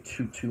 don't worry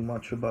too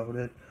much about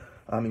it.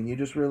 I mean, you're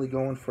just really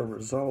going for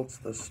results.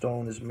 The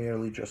stone is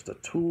merely just a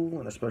tool,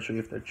 and especially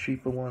if they're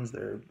cheaper ones,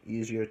 they're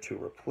easier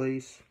to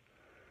replace.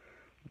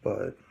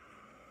 But,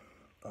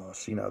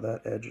 see, now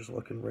that edge is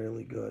looking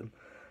really good.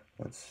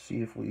 Let's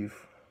see if we've,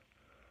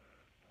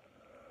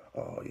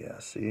 oh yeah,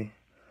 see,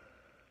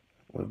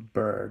 with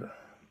bird,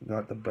 we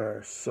got the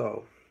burr.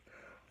 So,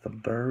 the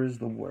burr is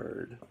the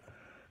word.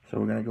 So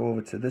we're going to go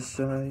over to this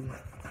side.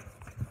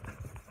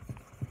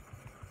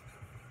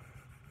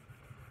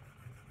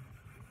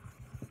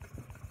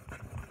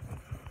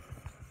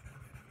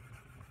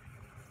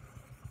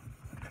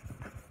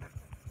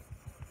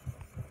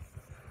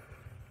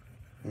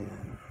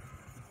 And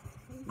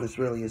this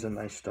really is a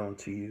nice stone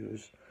to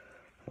use.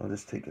 I'll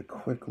just take a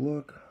quick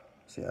look.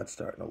 See, that's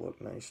starting to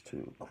look nice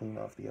too. Clean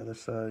off the other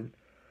side.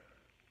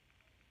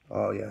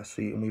 Oh yeah,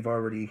 see, and we've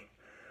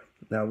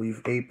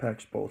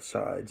apexed both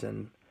sides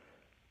in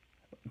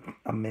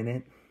a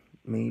minute,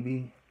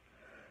 maybe.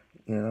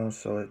 You know,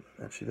 so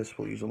actually this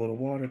will use a little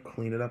water,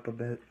 clean it up a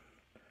bit.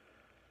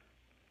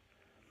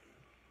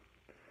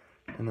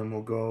 And then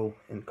we'll go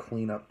and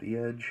clean up the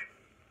edge.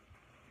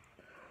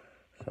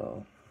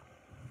 So,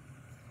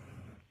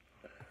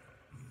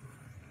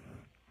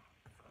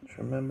 just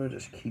remember,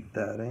 just keep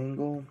that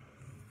angle.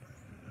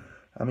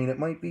 I mean, it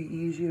might be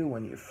easier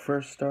when you're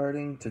first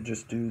starting to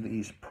just do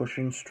these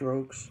pushing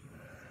strokes.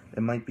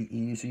 It might be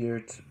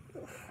easier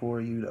for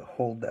you to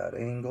hold that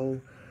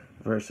angle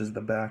versus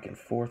the back and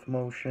forth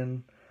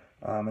motion.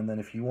 And then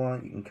if you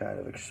want, you can kind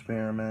of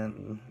experiment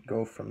and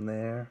go from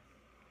there.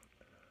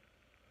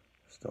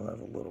 Still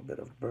have a little bit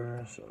of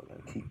burr, so I'm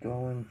going to keep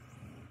going.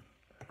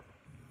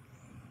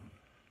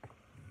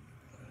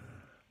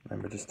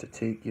 Remember just to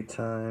take your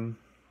time.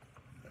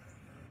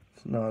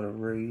 It's not a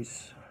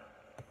race.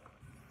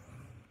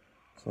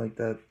 It's like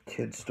that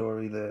kid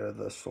story there,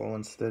 the slow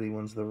and steady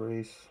one's the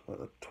race,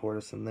 with a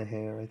tortoise in the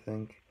hare, I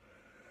think.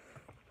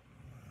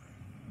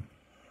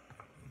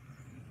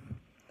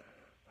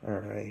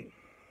 Alright.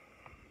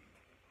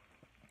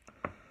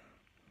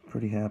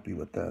 Pretty happy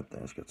with that.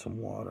 There's got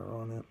some water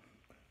on it.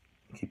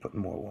 Keep putting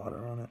more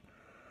water on it.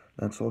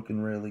 That's looking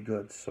really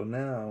good. So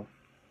now,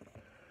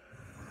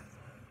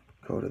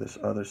 go to this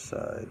other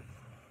side.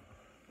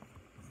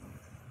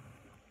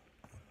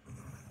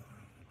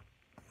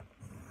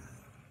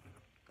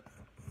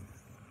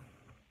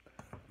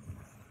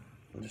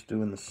 I'm just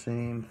doing the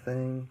same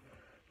thing,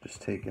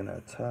 just taking our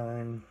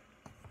time.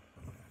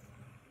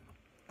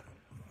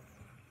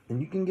 And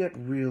you can get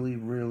really,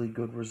 really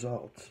good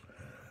results.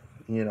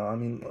 You know, I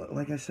mean,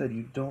 like I said,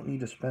 you don't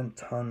need to spend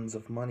tons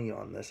of money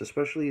on this,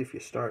 especially if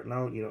you're starting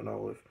out. You don't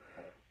know if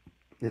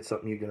it's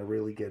something you're going to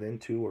really get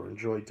into or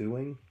enjoy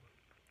doing.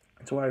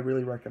 That's why I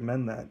really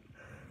recommend that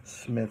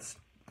Smith's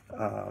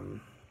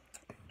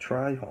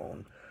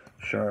Tri-Hone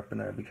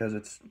sharpener, because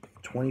it's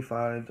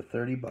 25 to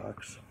 30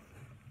 bucks.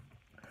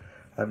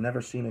 I've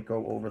never seen it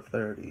go over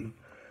 30.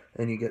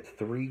 And you get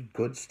 3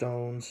 good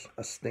stones,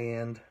 a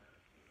stand.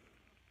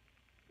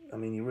 I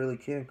mean, you really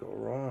can't go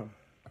wrong.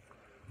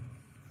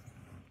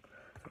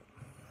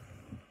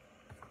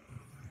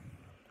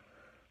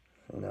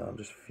 So now I'm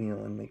just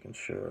making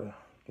sure,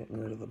 getting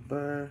rid of the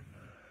burr.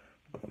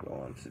 I'll go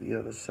on to the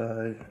other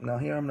side. Now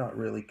here I'm not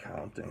really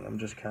counting. I'm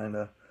just kind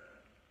of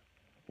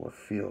what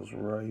feels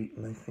right.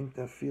 And I think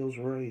that feels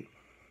right.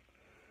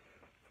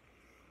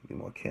 Be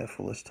more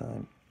careful this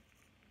time.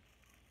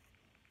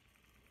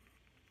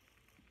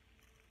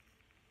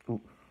 Ooh.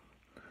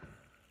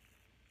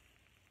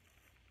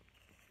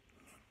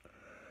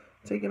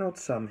 Taking out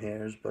some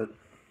hairs, but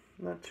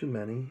not too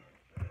many.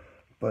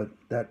 But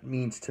that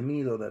means to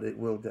me, though, that it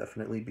will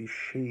definitely be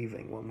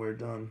shaving when we're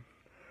done.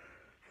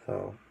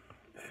 So,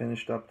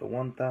 finished up the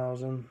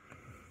 1000.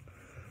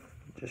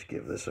 Just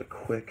give this a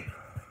quick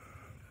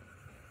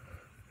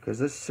Because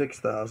this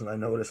 6,000 I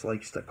notice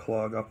likes to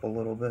clog up a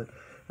little bit.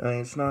 I mean,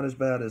 it's not as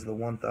bad as the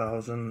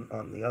 1,000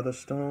 on the other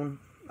stone,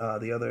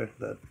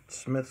 the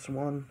Smith's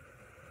one.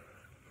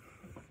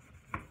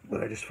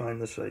 But I just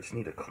find this, I just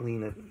need to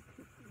clean it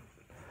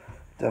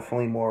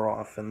definitely more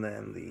often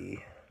than the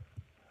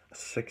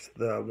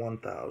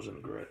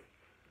 1,000 grit.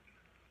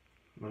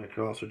 But it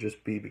could also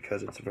just be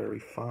because it's very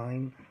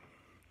fine.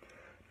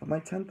 But my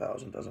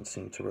 10,000 doesn't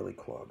seem to really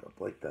clog up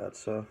like that,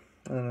 so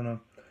I don't know.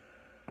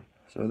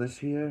 So this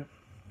here,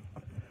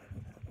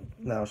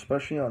 now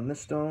especially on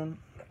this stone,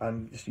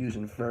 I'm just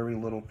using very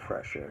little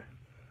pressure.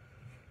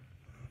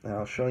 And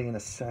I'll show you in a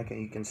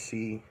second, you can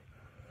see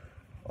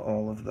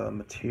all of the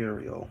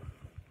material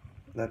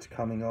that's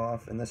coming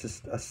off, and this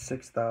is a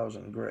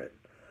 6,000 grit,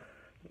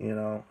 you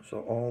know,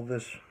 so all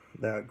this,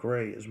 that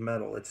gray is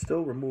metal. It's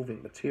still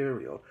removing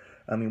material.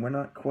 I mean, we're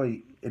not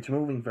quite, it's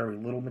removing very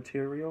little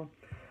material.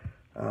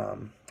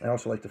 I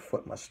also like to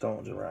flip my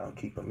stones around,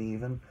 keep them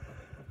even.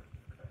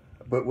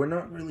 But we're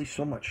not really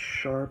so much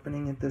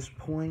sharpening at this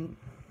point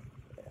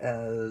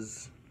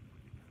as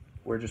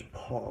we're just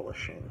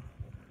polishing.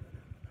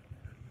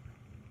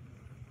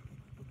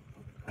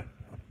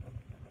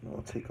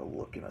 We'll take a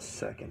look in a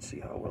second, see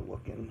how we're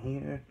looking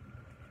here.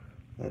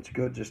 It's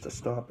good just to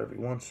stop every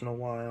once in a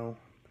while.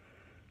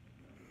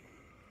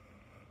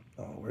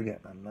 Oh, we're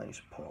getting a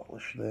nice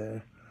polish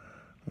there.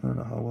 I don't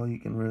know how well you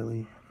can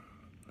really...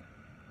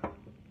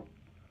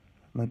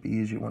 Might be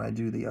easier when I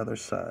do the other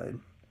side.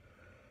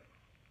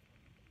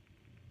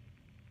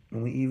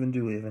 And we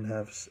even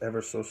have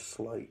ever so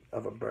slight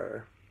of a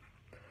burr.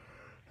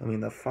 I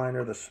mean, the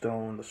finer the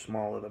stone, the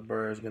smaller the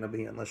burr is going to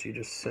be, unless you're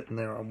just sitting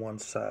there on one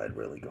side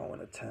really going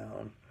to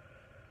town.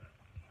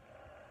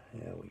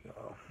 Here we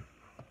go.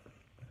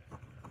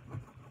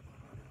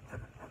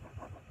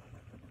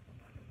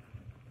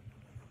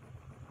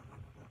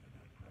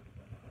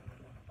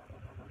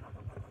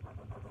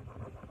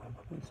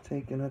 It's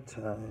taking a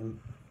time.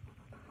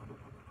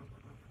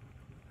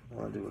 I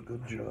want to do a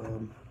good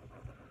job.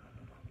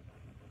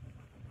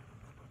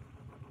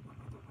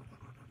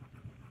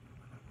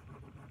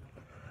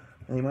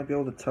 And you might be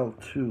able to tell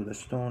too, the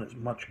stone is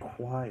much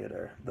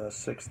quieter, the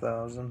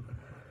 6,000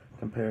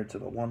 compared to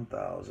the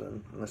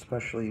 1,000, and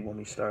especially when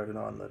we started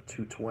on the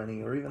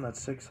 220 or even that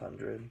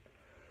 600.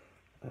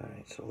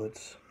 Alright, so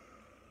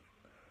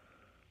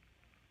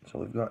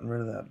we've gotten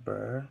rid of that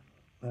burr.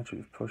 Actually,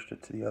 we've pushed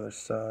it to the other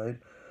side.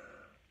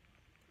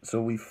 So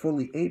we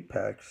fully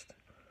apexed,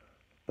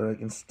 but I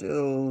can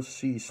still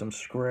see some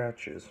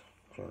scratches.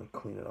 I'm trying to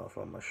clean it off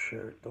on my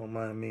shirt. Don't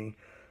mind me.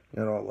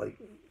 Got all like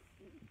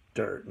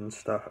dirt and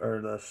stuff,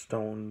 or the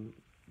stone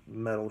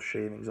metal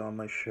shavings on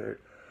my shirt.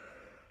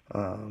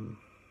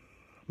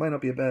 Might not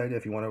be a bad idea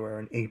if you want to wear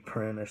an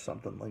apron or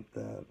something like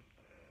that.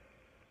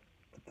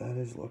 But that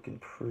is looking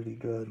pretty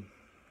good.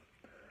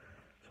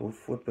 So we'll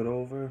flip it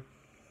over.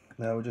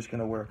 Now we're just going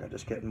to work on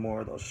just getting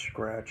more of those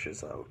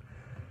scratches out.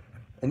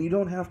 And you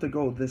don't have to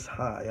go this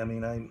high. I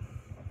mean,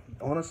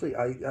 honestly,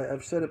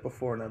 I've said it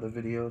before in other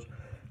videos.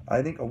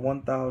 I think a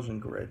 1,000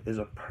 grit is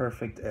a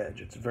perfect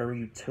edge. It's very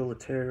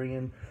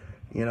utilitarian.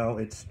 You know,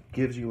 it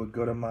gives you a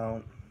good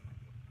amount.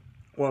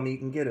 Well, I mean, you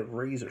can get it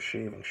razor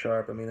shaving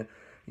sharp. I mean,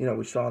 you know,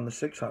 we saw in the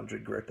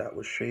 600 grit that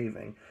was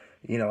shaving.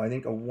 You know, I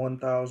think a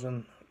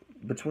 1,000,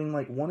 between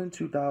like 1 and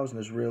 2,000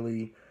 is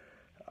really,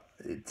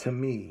 to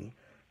me,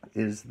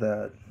 is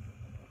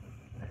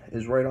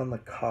right on the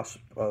cusp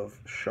of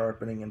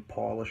sharpening and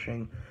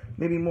polishing.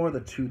 Maybe more the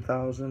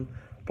 2,000,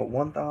 but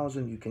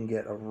 1,000 you can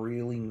get a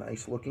really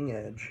nice looking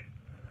edge.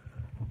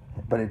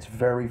 But it's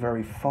very,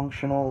 very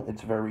functional.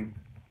 It's very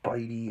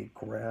bitey. It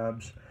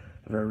grabs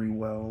very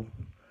well.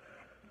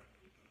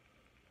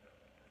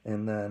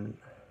 And then,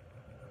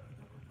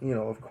 you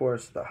know, of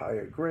course, the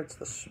higher grits,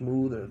 the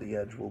smoother the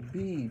edge will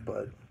be,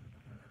 but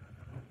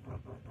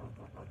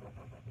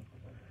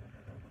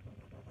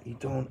you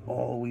don't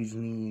always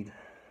need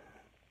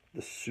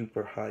the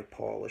super high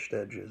polished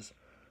edges.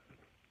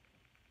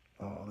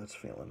 Oh, that's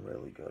feeling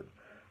really good.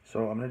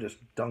 So I'm going to just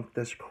dunk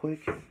this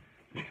quick,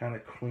 just kind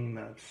of clean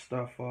that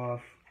stuff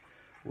off.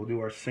 We'll do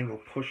our single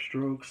push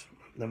strokes,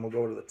 then we'll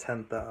go to the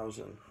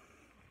 10,000.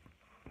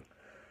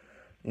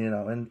 You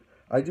know, and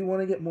I do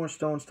want to get more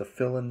stones to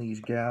fill in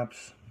these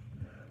gaps.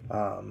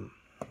 I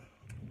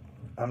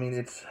mean,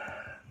 it's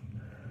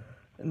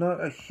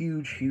not a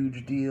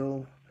huge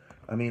deal.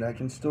 I mean, I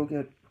can still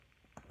get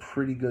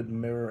pretty good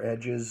mirror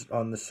edges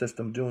on the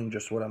system doing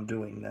just what I'm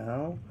doing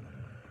now.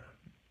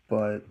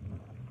 But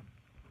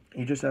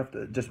you just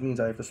means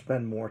I have to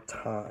spend more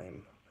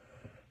time.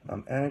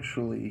 I'm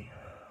actually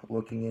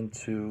looking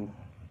into,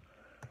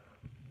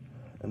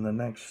 in the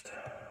next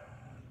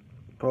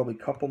probably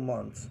couple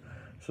months,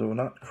 so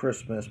not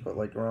Christmas, but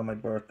like around my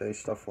birthday,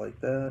 stuff like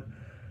that.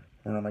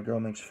 And my girl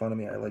makes fun of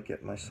me. I like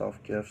getting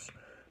myself gifts.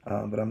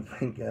 But I'm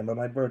thinking, but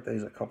my birthday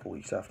is a couple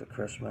weeks after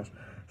Christmas.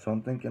 So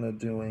I'm thinking of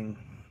doing,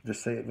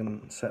 just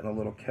setting a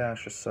little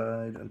cash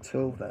aside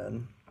until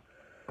then.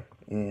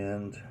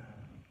 And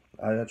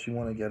I actually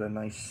want to get a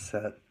nice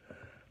set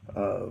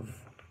of,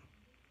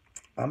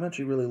 I'm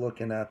actually really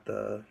looking at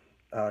the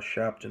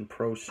Shapton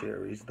Pro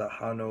Series, the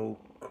Hano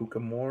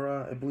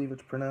Kukamura, I believe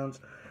it's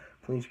pronounced.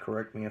 Please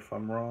correct me if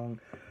I'm wrong.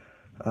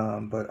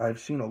 But I've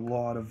seen a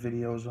lot of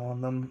videos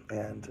on them,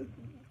 and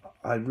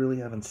I really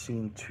haven't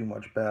seen too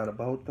much bad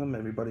about them.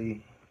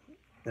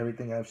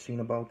 Everything I've seen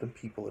about them,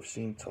 people have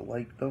seemed to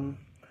like them.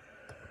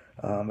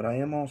 But I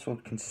am also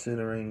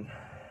considering,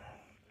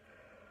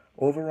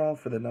 overall,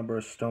 for the number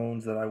of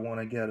stones that I want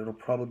to get, it'll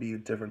probably be a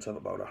difference of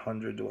about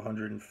 100 to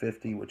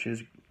 150, which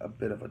is a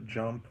bit of a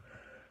jump.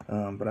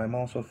 But I'm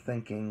also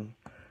thinking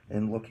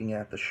and looking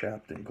at the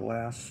Shapton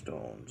glass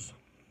stones.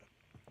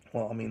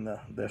 Well, I mean,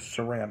 they're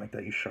ceramic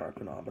that you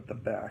sharpen on, but the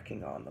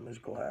backing on them is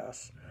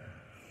glass.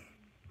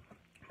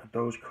 But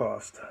those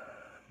cost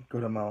a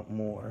good amount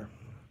more.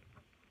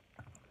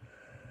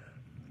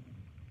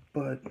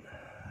 But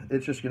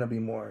it's just going to be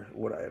more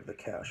what I have the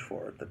cash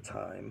for at the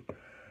time.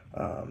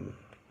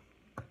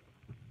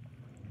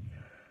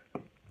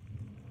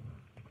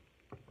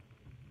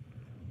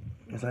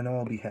 Because I know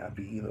I'll be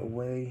happy either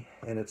way.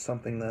 And it's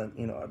something that,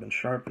 you know, I've been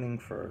sharpening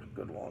for a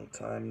good long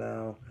time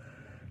now.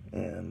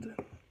 And,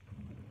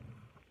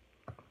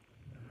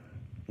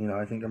 you know,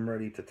 I think I'm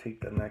ready to take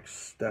the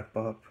next step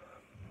up.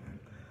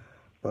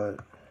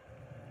 But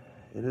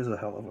it is a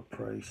hell of a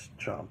price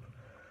jump.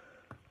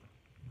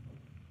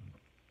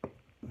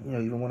 You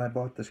know, even when I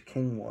bought this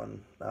King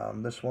one,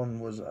 this one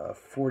was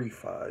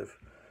 $45,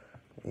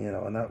 you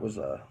know, and that was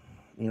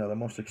you know, the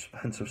most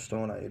expensive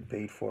stone I had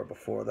paid for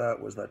before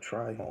that was that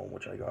Tri-Home,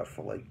 which I got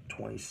for like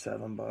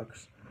 27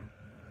 bucks,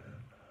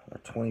 or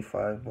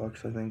 25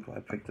 bucks, I think, when I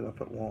picked it up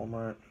at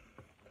Walmart.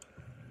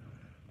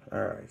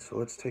 Alright, so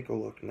let's take a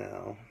look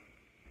now.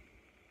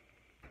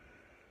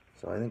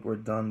 So I think we're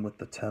done with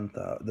the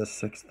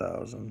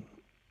 6,000.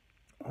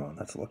 Oh,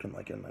 that's looking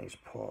like a nice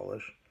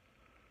polish.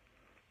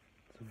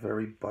 It's a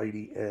very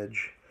bitey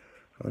edge.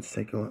 Let's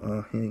take a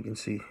look. Here you can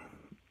see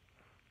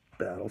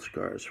battle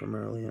scars from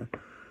earlier.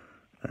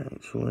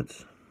 Alright, so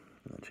let's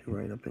go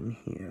right up in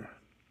here.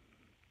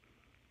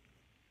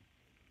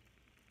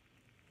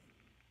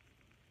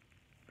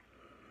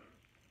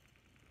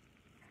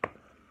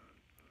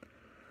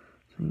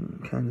 So you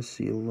can kind of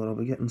see a little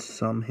bit, getting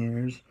some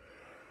hairs.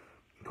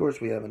 Of course,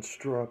 we haven't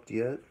stropped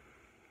yet,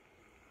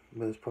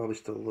 but there's probably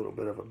still a little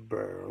bit of a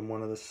burr on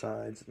one of the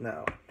sides.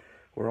 Now,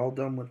 we're all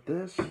done with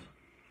this.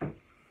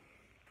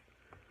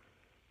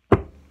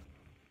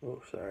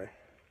 Oh, sorry.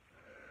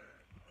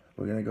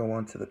 We're going to go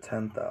on to the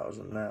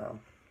 10,000 now.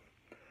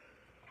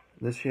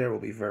 This here will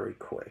be very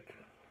quick,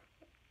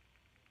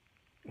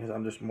 because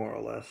I'm just more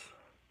or less,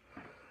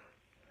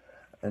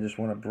 I just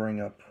want to bring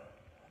up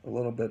a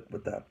little bit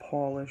with that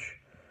polish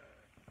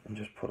and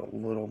just put a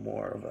little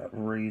more of that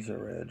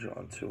razor edge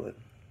onto it.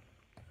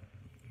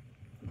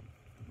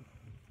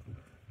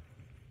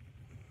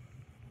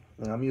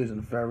 And I'm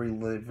using very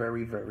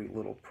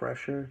little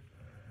pressure,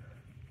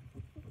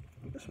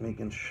 just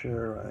making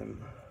sure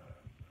I'm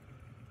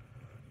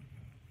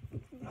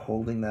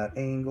holding that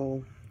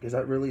angle, because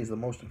that really is the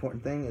most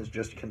important thing, is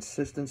just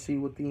consistency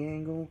with the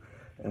angle.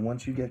 And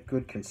once you get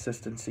good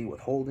consistency with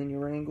holding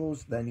your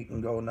angles, then you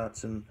can go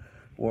nuts and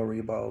worry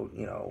about,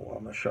 you know,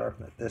 I'm going to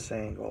sharpen at this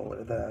angle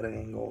or that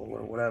angle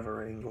or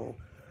whatever angle.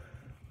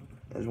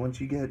 As once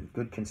you get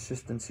good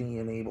consistency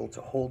and able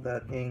to hold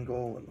that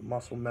angle and the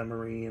muscle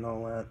memory and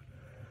all that,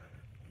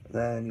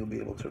 then you'll be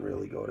able to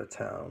really go to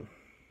town.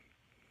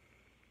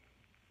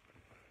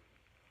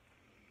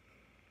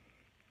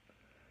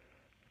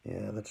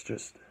 Yeah, that's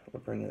just, we're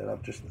bringing it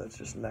up, that's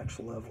just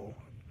next level.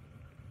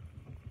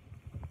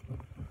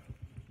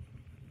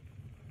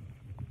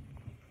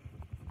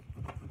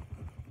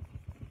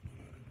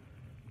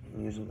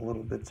 I'm using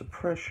little bits of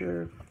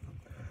pressure.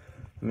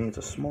 I mean, it's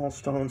a small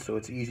stone, so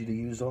it's easy to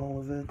use all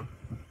of it.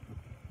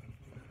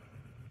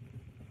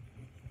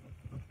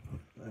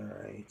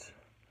 Alright.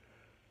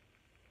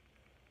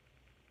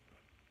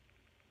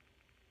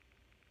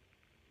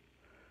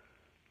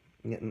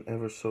 Getting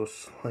ever so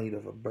slight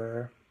of a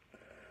burr.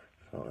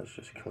 So let's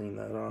just clean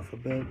that off a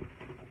bit.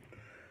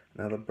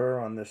 Now the burr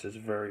on this is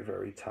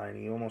very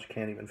tiny. You almost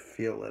can't even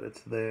feel that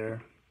it's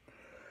there.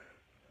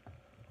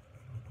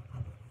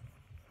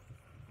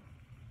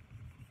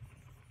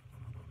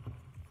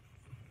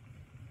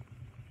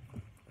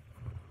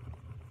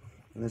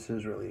 And this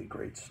is really a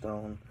great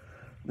stone.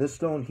 This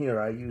stone here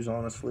I use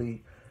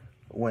honestly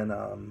when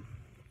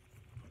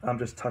I'm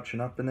just touching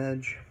up an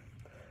edge.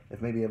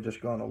 If maybe I've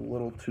just gone a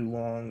little too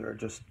long or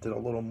just did a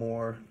little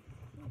more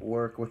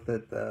work with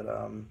it that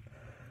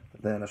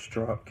than a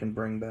strop can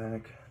bring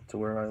back to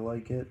where I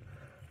like it.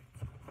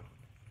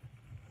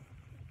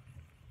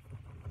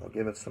 I'll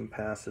give it some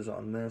passes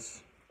on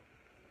this.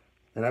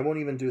 And I won't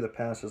even do the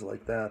passes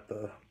like that,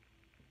 the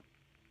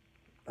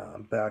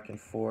back and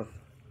forth,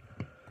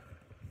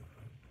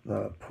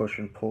 the push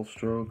and pull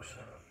strokes.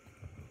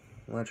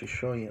 I'll actually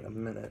show you in a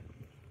minute.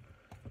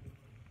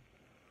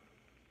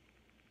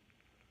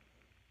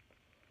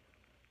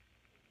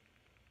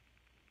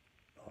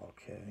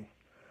 Okay.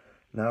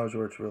 Now is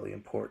where it's really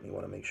important. You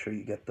want to make sure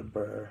you get the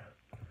burr.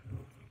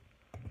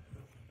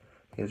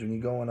 Because when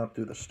you're going up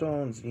through the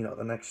stones, you know,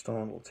 the next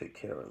stone will take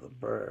care of the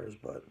burrs,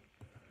 but...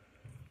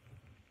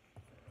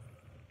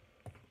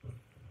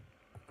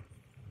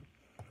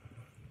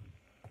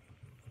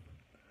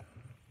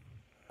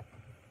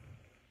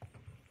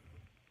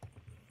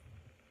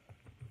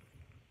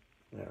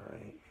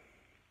 Alright.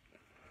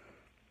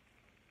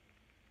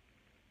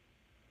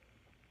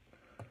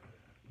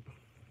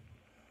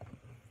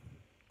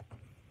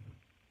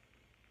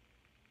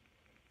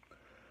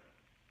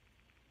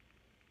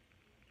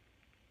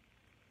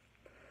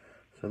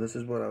 So this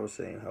is what I was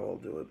saying, how I'll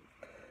do it.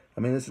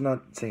 I mean, this is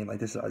not saying like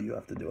this is how you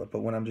have to do it,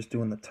 but when I'm just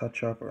doing the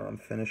touch-up or I'm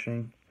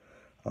finishing,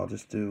 I'll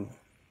just do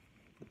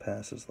the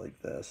passes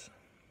like this.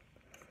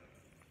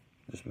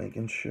 Just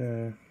making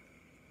sure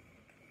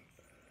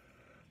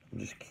I'm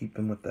just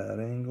keeping with that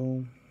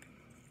angle.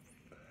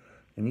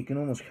 And you can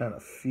almost kind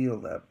of feel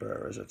that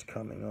burr as it's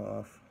coming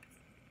off.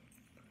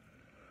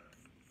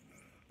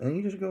 And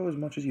you just go as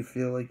much as you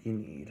feel like you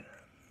need.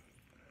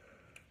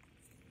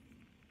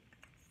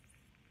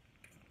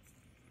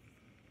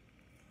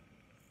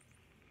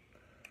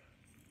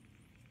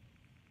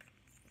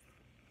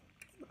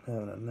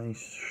 Having a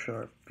nice,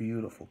 sharp,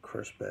 beautiful,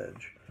 crisp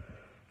edge.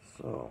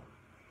 So,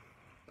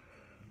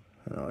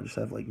 I just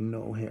have like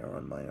no hair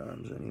on my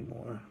arms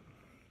anymore.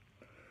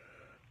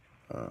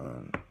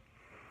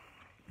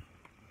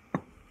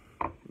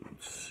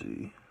 Let's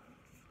see.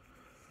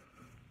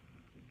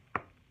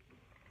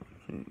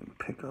 You can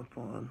pick up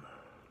on.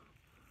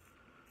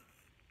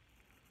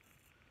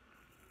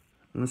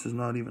 And this is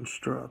not even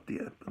stropped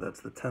yet, but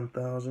that's the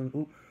 10,000.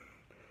 Oop.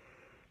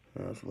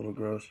 That's a little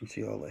gross. You can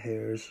see all the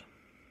hairs.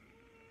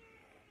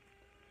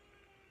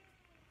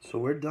 So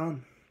we're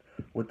done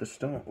with the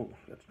stone. Oh,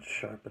 that's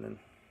sharpening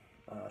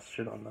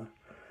shit on the...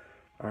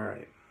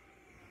 Alright.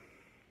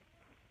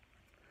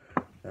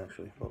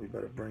 Actually, probably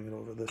better bring it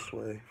over this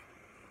way.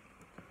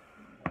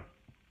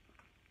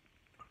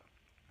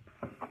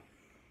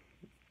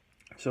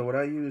 So what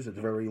I use, it's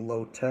very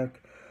low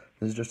tech.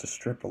 This is just a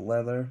strip of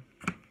leather.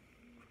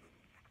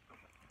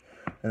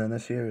 And then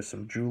this here is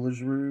some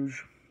Jeweler's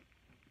Rouge.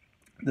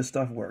 This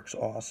stuff works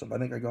awesome. I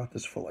think I got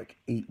this for like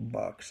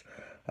 $8.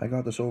 I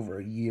got this over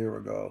a year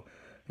ago.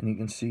 And you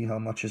can see how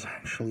much has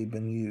actually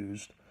been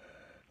used.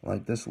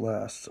 Like, this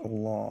lasts a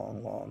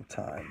long, long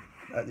time.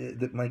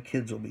 My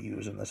kids will be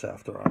using this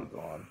after I'm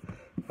gone,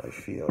 I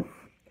feel.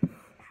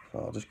 So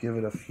I'll just give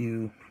it a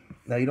few.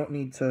 Now, you don't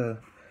need to,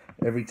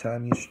 every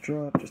time you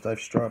strop, I've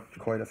stropped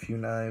quite a few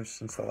knives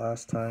since the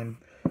last time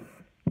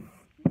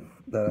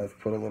that I've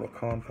put a little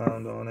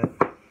compound on it.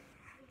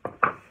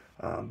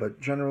 But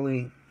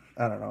generally,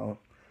 I don't know.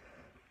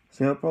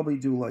 So I'll probably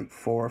do like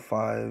 4 or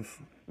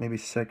 5, maybe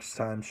 6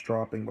 times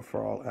stropping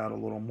before I'll add a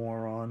little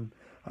more on.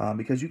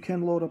 Because you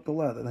can load up the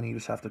leather, then you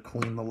just have to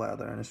clean the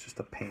leather, and it's just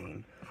a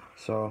pain.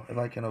 So if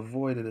I can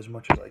avoid it as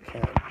much as I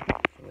can,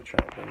 I'm going to try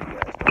and bring you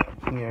guys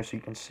down here so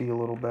you can see a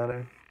little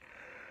better.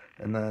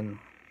 And then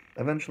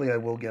eventually I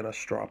will get a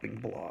stropping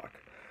block.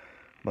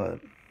 But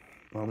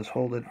I'll just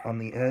hold it on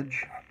the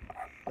edge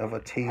of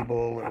a table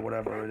or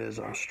whatever it is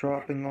I'm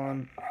stropping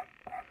on.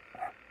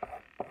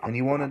 And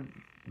you want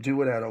to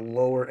do it at a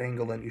lower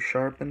angle than you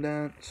sharpened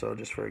at. So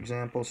just for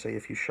example, say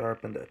if you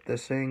sharpened at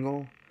this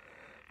angle,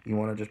 you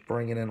want to just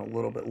bring it in a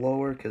little bit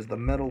lower, because the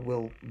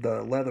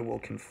leather will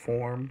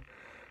conform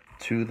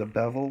to the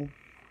bevel.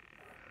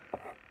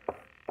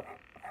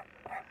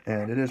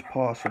 And it is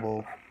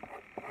possible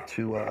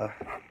to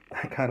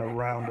kind of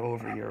round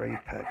over your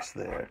apex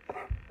there.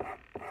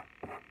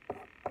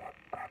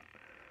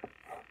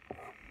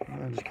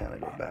 And just kind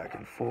of go back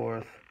and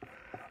forth.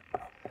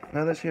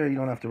 Now this here you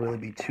don't have to really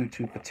be too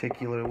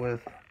particular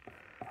with.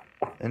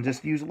 And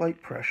just use light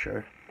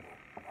pressure.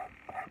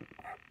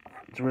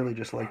 It's really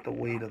just like the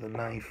weight of the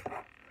knife.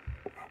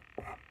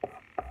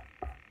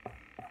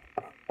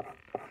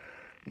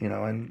 You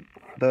know, and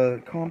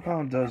the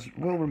compound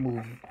will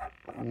remove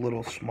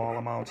little small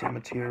amounts of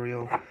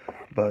material,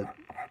 but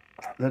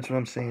that's what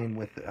I'm saying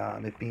with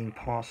it being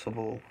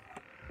possible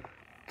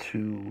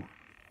to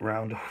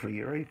round over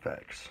your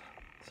apex.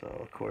 So,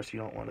 of course, you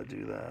don't want to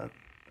do that.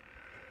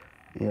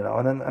 You know,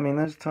 and then, I mean,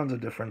 there's tons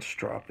of different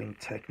stropping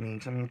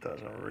techniques. I mean, it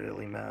doesn't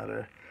really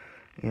matter.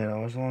 You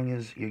know, as long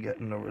as you're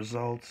getting the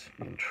results,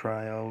 you can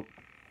try out.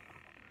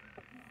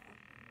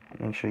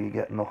 Make sure you're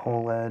getting the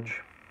whole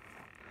edge.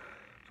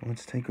 So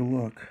let's take a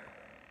look.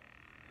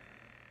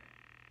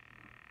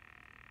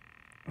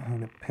 I'm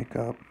going to pick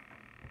up.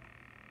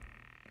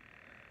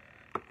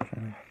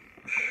 Trying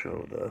to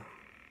show the...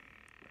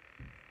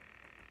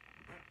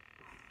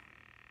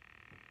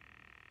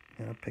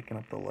 picking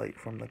up the light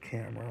from the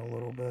camera a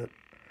little bit.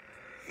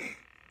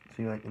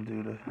 See what I can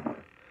do to...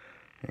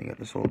 You got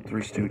this old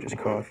Three Stooges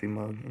coffee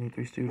mug. Any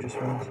Three Stooges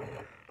friends?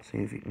 See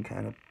if you can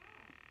kind of...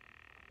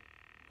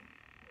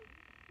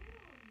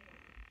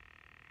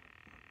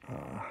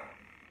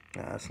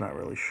 it's not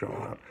really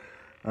showing up.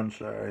 I'm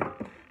sorry.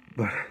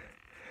 But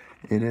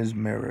it is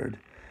mirrored.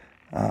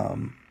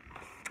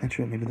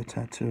 Actually, maybe the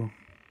tattoo.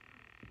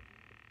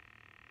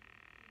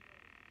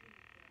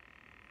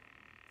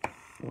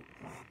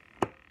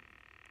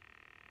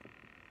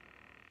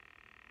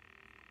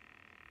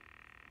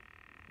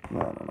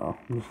 don't know.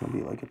 I'm just going to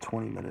be like a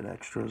 20-minute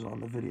extras on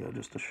the video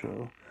just to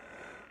show.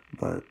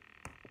 But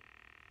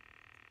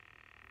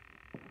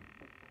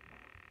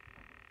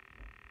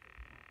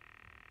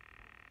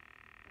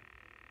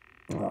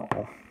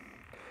oh,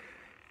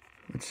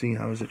 let's see,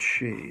 how does it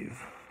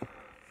shave?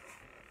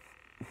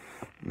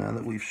 Now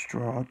that we've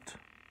stropped.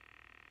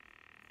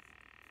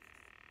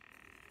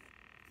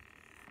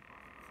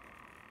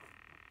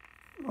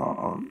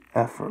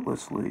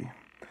 Effortlessly.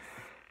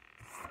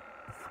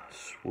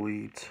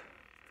 Sweet.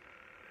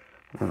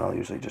 And I'll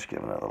usually just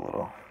give another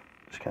little,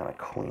 just kind of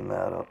clean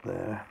that up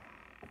there.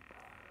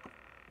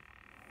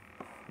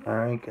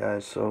 Alright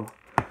guys, so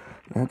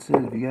that's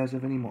it. If you guys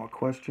have any more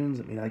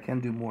questions, I mean, I can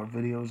do more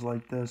videos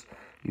like this,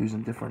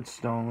 using different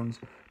stones,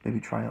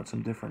 maybe try out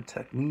some different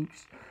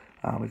techniques.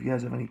 If you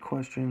guys have any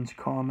questions,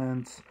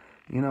 comments,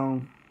 you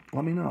know,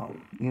 let me know.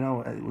 You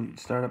know, we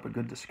start up a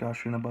good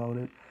discussion about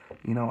it.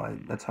 You know,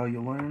 that's how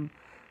you learn.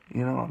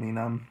 You know, I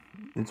mean,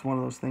 it's one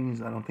of those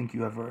things, I don't think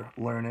you ever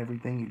learn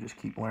everything. You just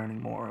keep learning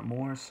more and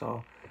more.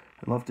 So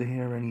I'd love to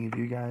hear any of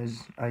you guys'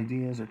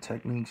 ideas or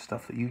techniques,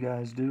 stuff that you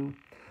guys do.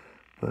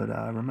 But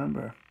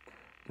remember,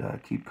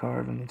 keep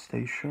carving and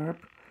stay sharp.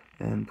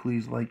 And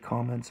please like,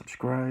 comment,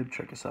 subscribe.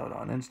 Check us out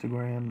on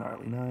Instagram,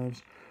 Gnarly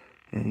Knives.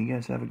 And you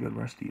guys have a good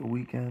rest of your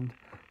weekend.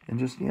 And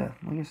just, yeah,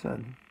 like I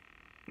said,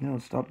 you know,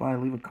 stop by,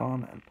 leave a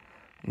comment.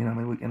 You know,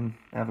 maybe we can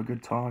have a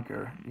good talk,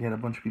 or get a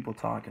bunch of people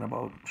talking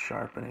about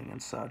sharpening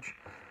and such.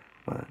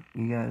 But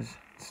you guys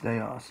stay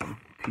awesome.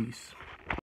 Peace.